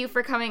to thank you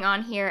for coming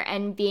on here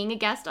and being a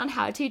guest on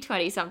How to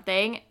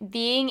 20-something.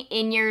 Being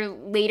in your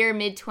later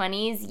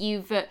mid-20s,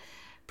 you've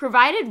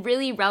provided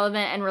really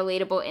relevant and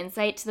relatable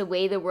insight to the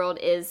way the world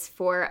is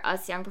for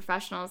us young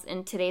professionals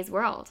in today's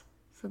world.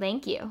 So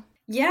thank you.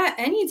 Yeah,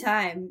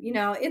 anytime.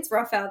 It's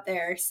rough out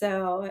there.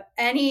 So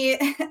any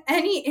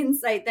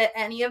insight that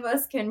any of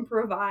us can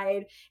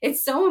provide,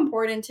 it's so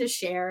important to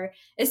share,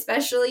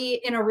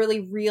 especially in a really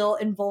real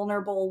and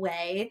vulnerable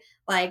way.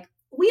 Like,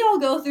 we all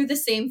go through the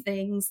same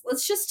things.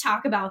 Let's just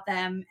talk about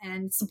them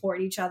and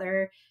support each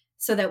other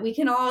so that we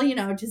can all,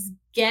 just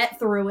get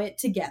through it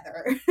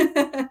together.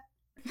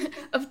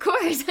 Of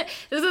course.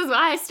 This is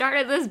why I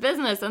started this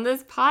business and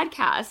this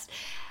podcast.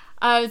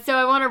 So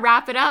I want to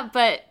wrap it up,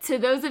 but to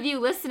those of you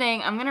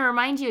listening, I'm going to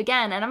remind you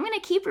again, and I'm going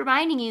to keep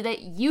reminding you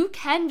that you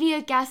can be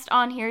a guest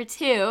on here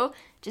too.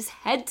 Just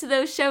head to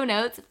those show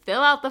notes,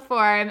 fill out the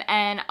form,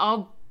 and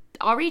I'll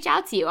reach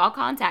out to you. I'll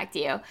contact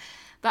you.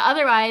 But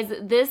otherwise,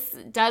 this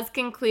does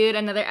conclude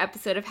another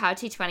episode of How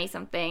to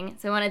 20-something.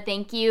 So I want to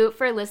thank you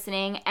for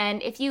listening.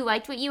 And if you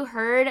liked what you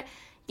heard,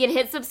 you could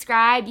hit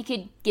subscribe. You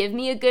could give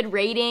me a good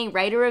rating,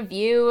 write a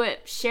review,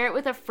 share it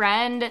with a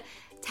friend.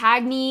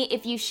 Tag me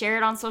if you share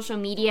it on social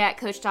media at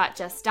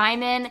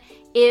coach.justdiamond.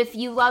 If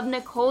you love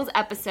Nicole's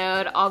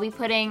episode, I'll be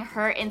putting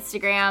her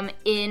Instagram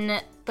in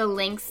the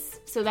links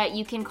so that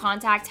you can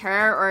contact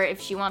her, or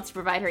if she wants to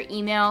provide her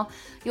email,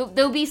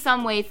 there'll be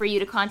some way for you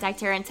to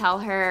contact her and tell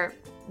her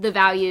the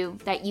value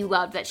that you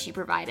love that she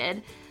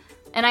provided.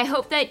 And I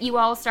hope that you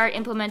all start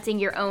implementing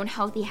your own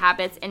healthy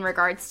habits in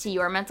regards to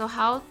your mental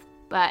health.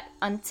 But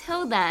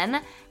until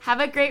then, have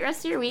a great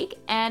rest of your week,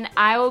 and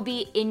I will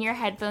be in your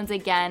headphones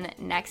again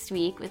next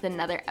week with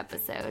another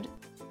episode.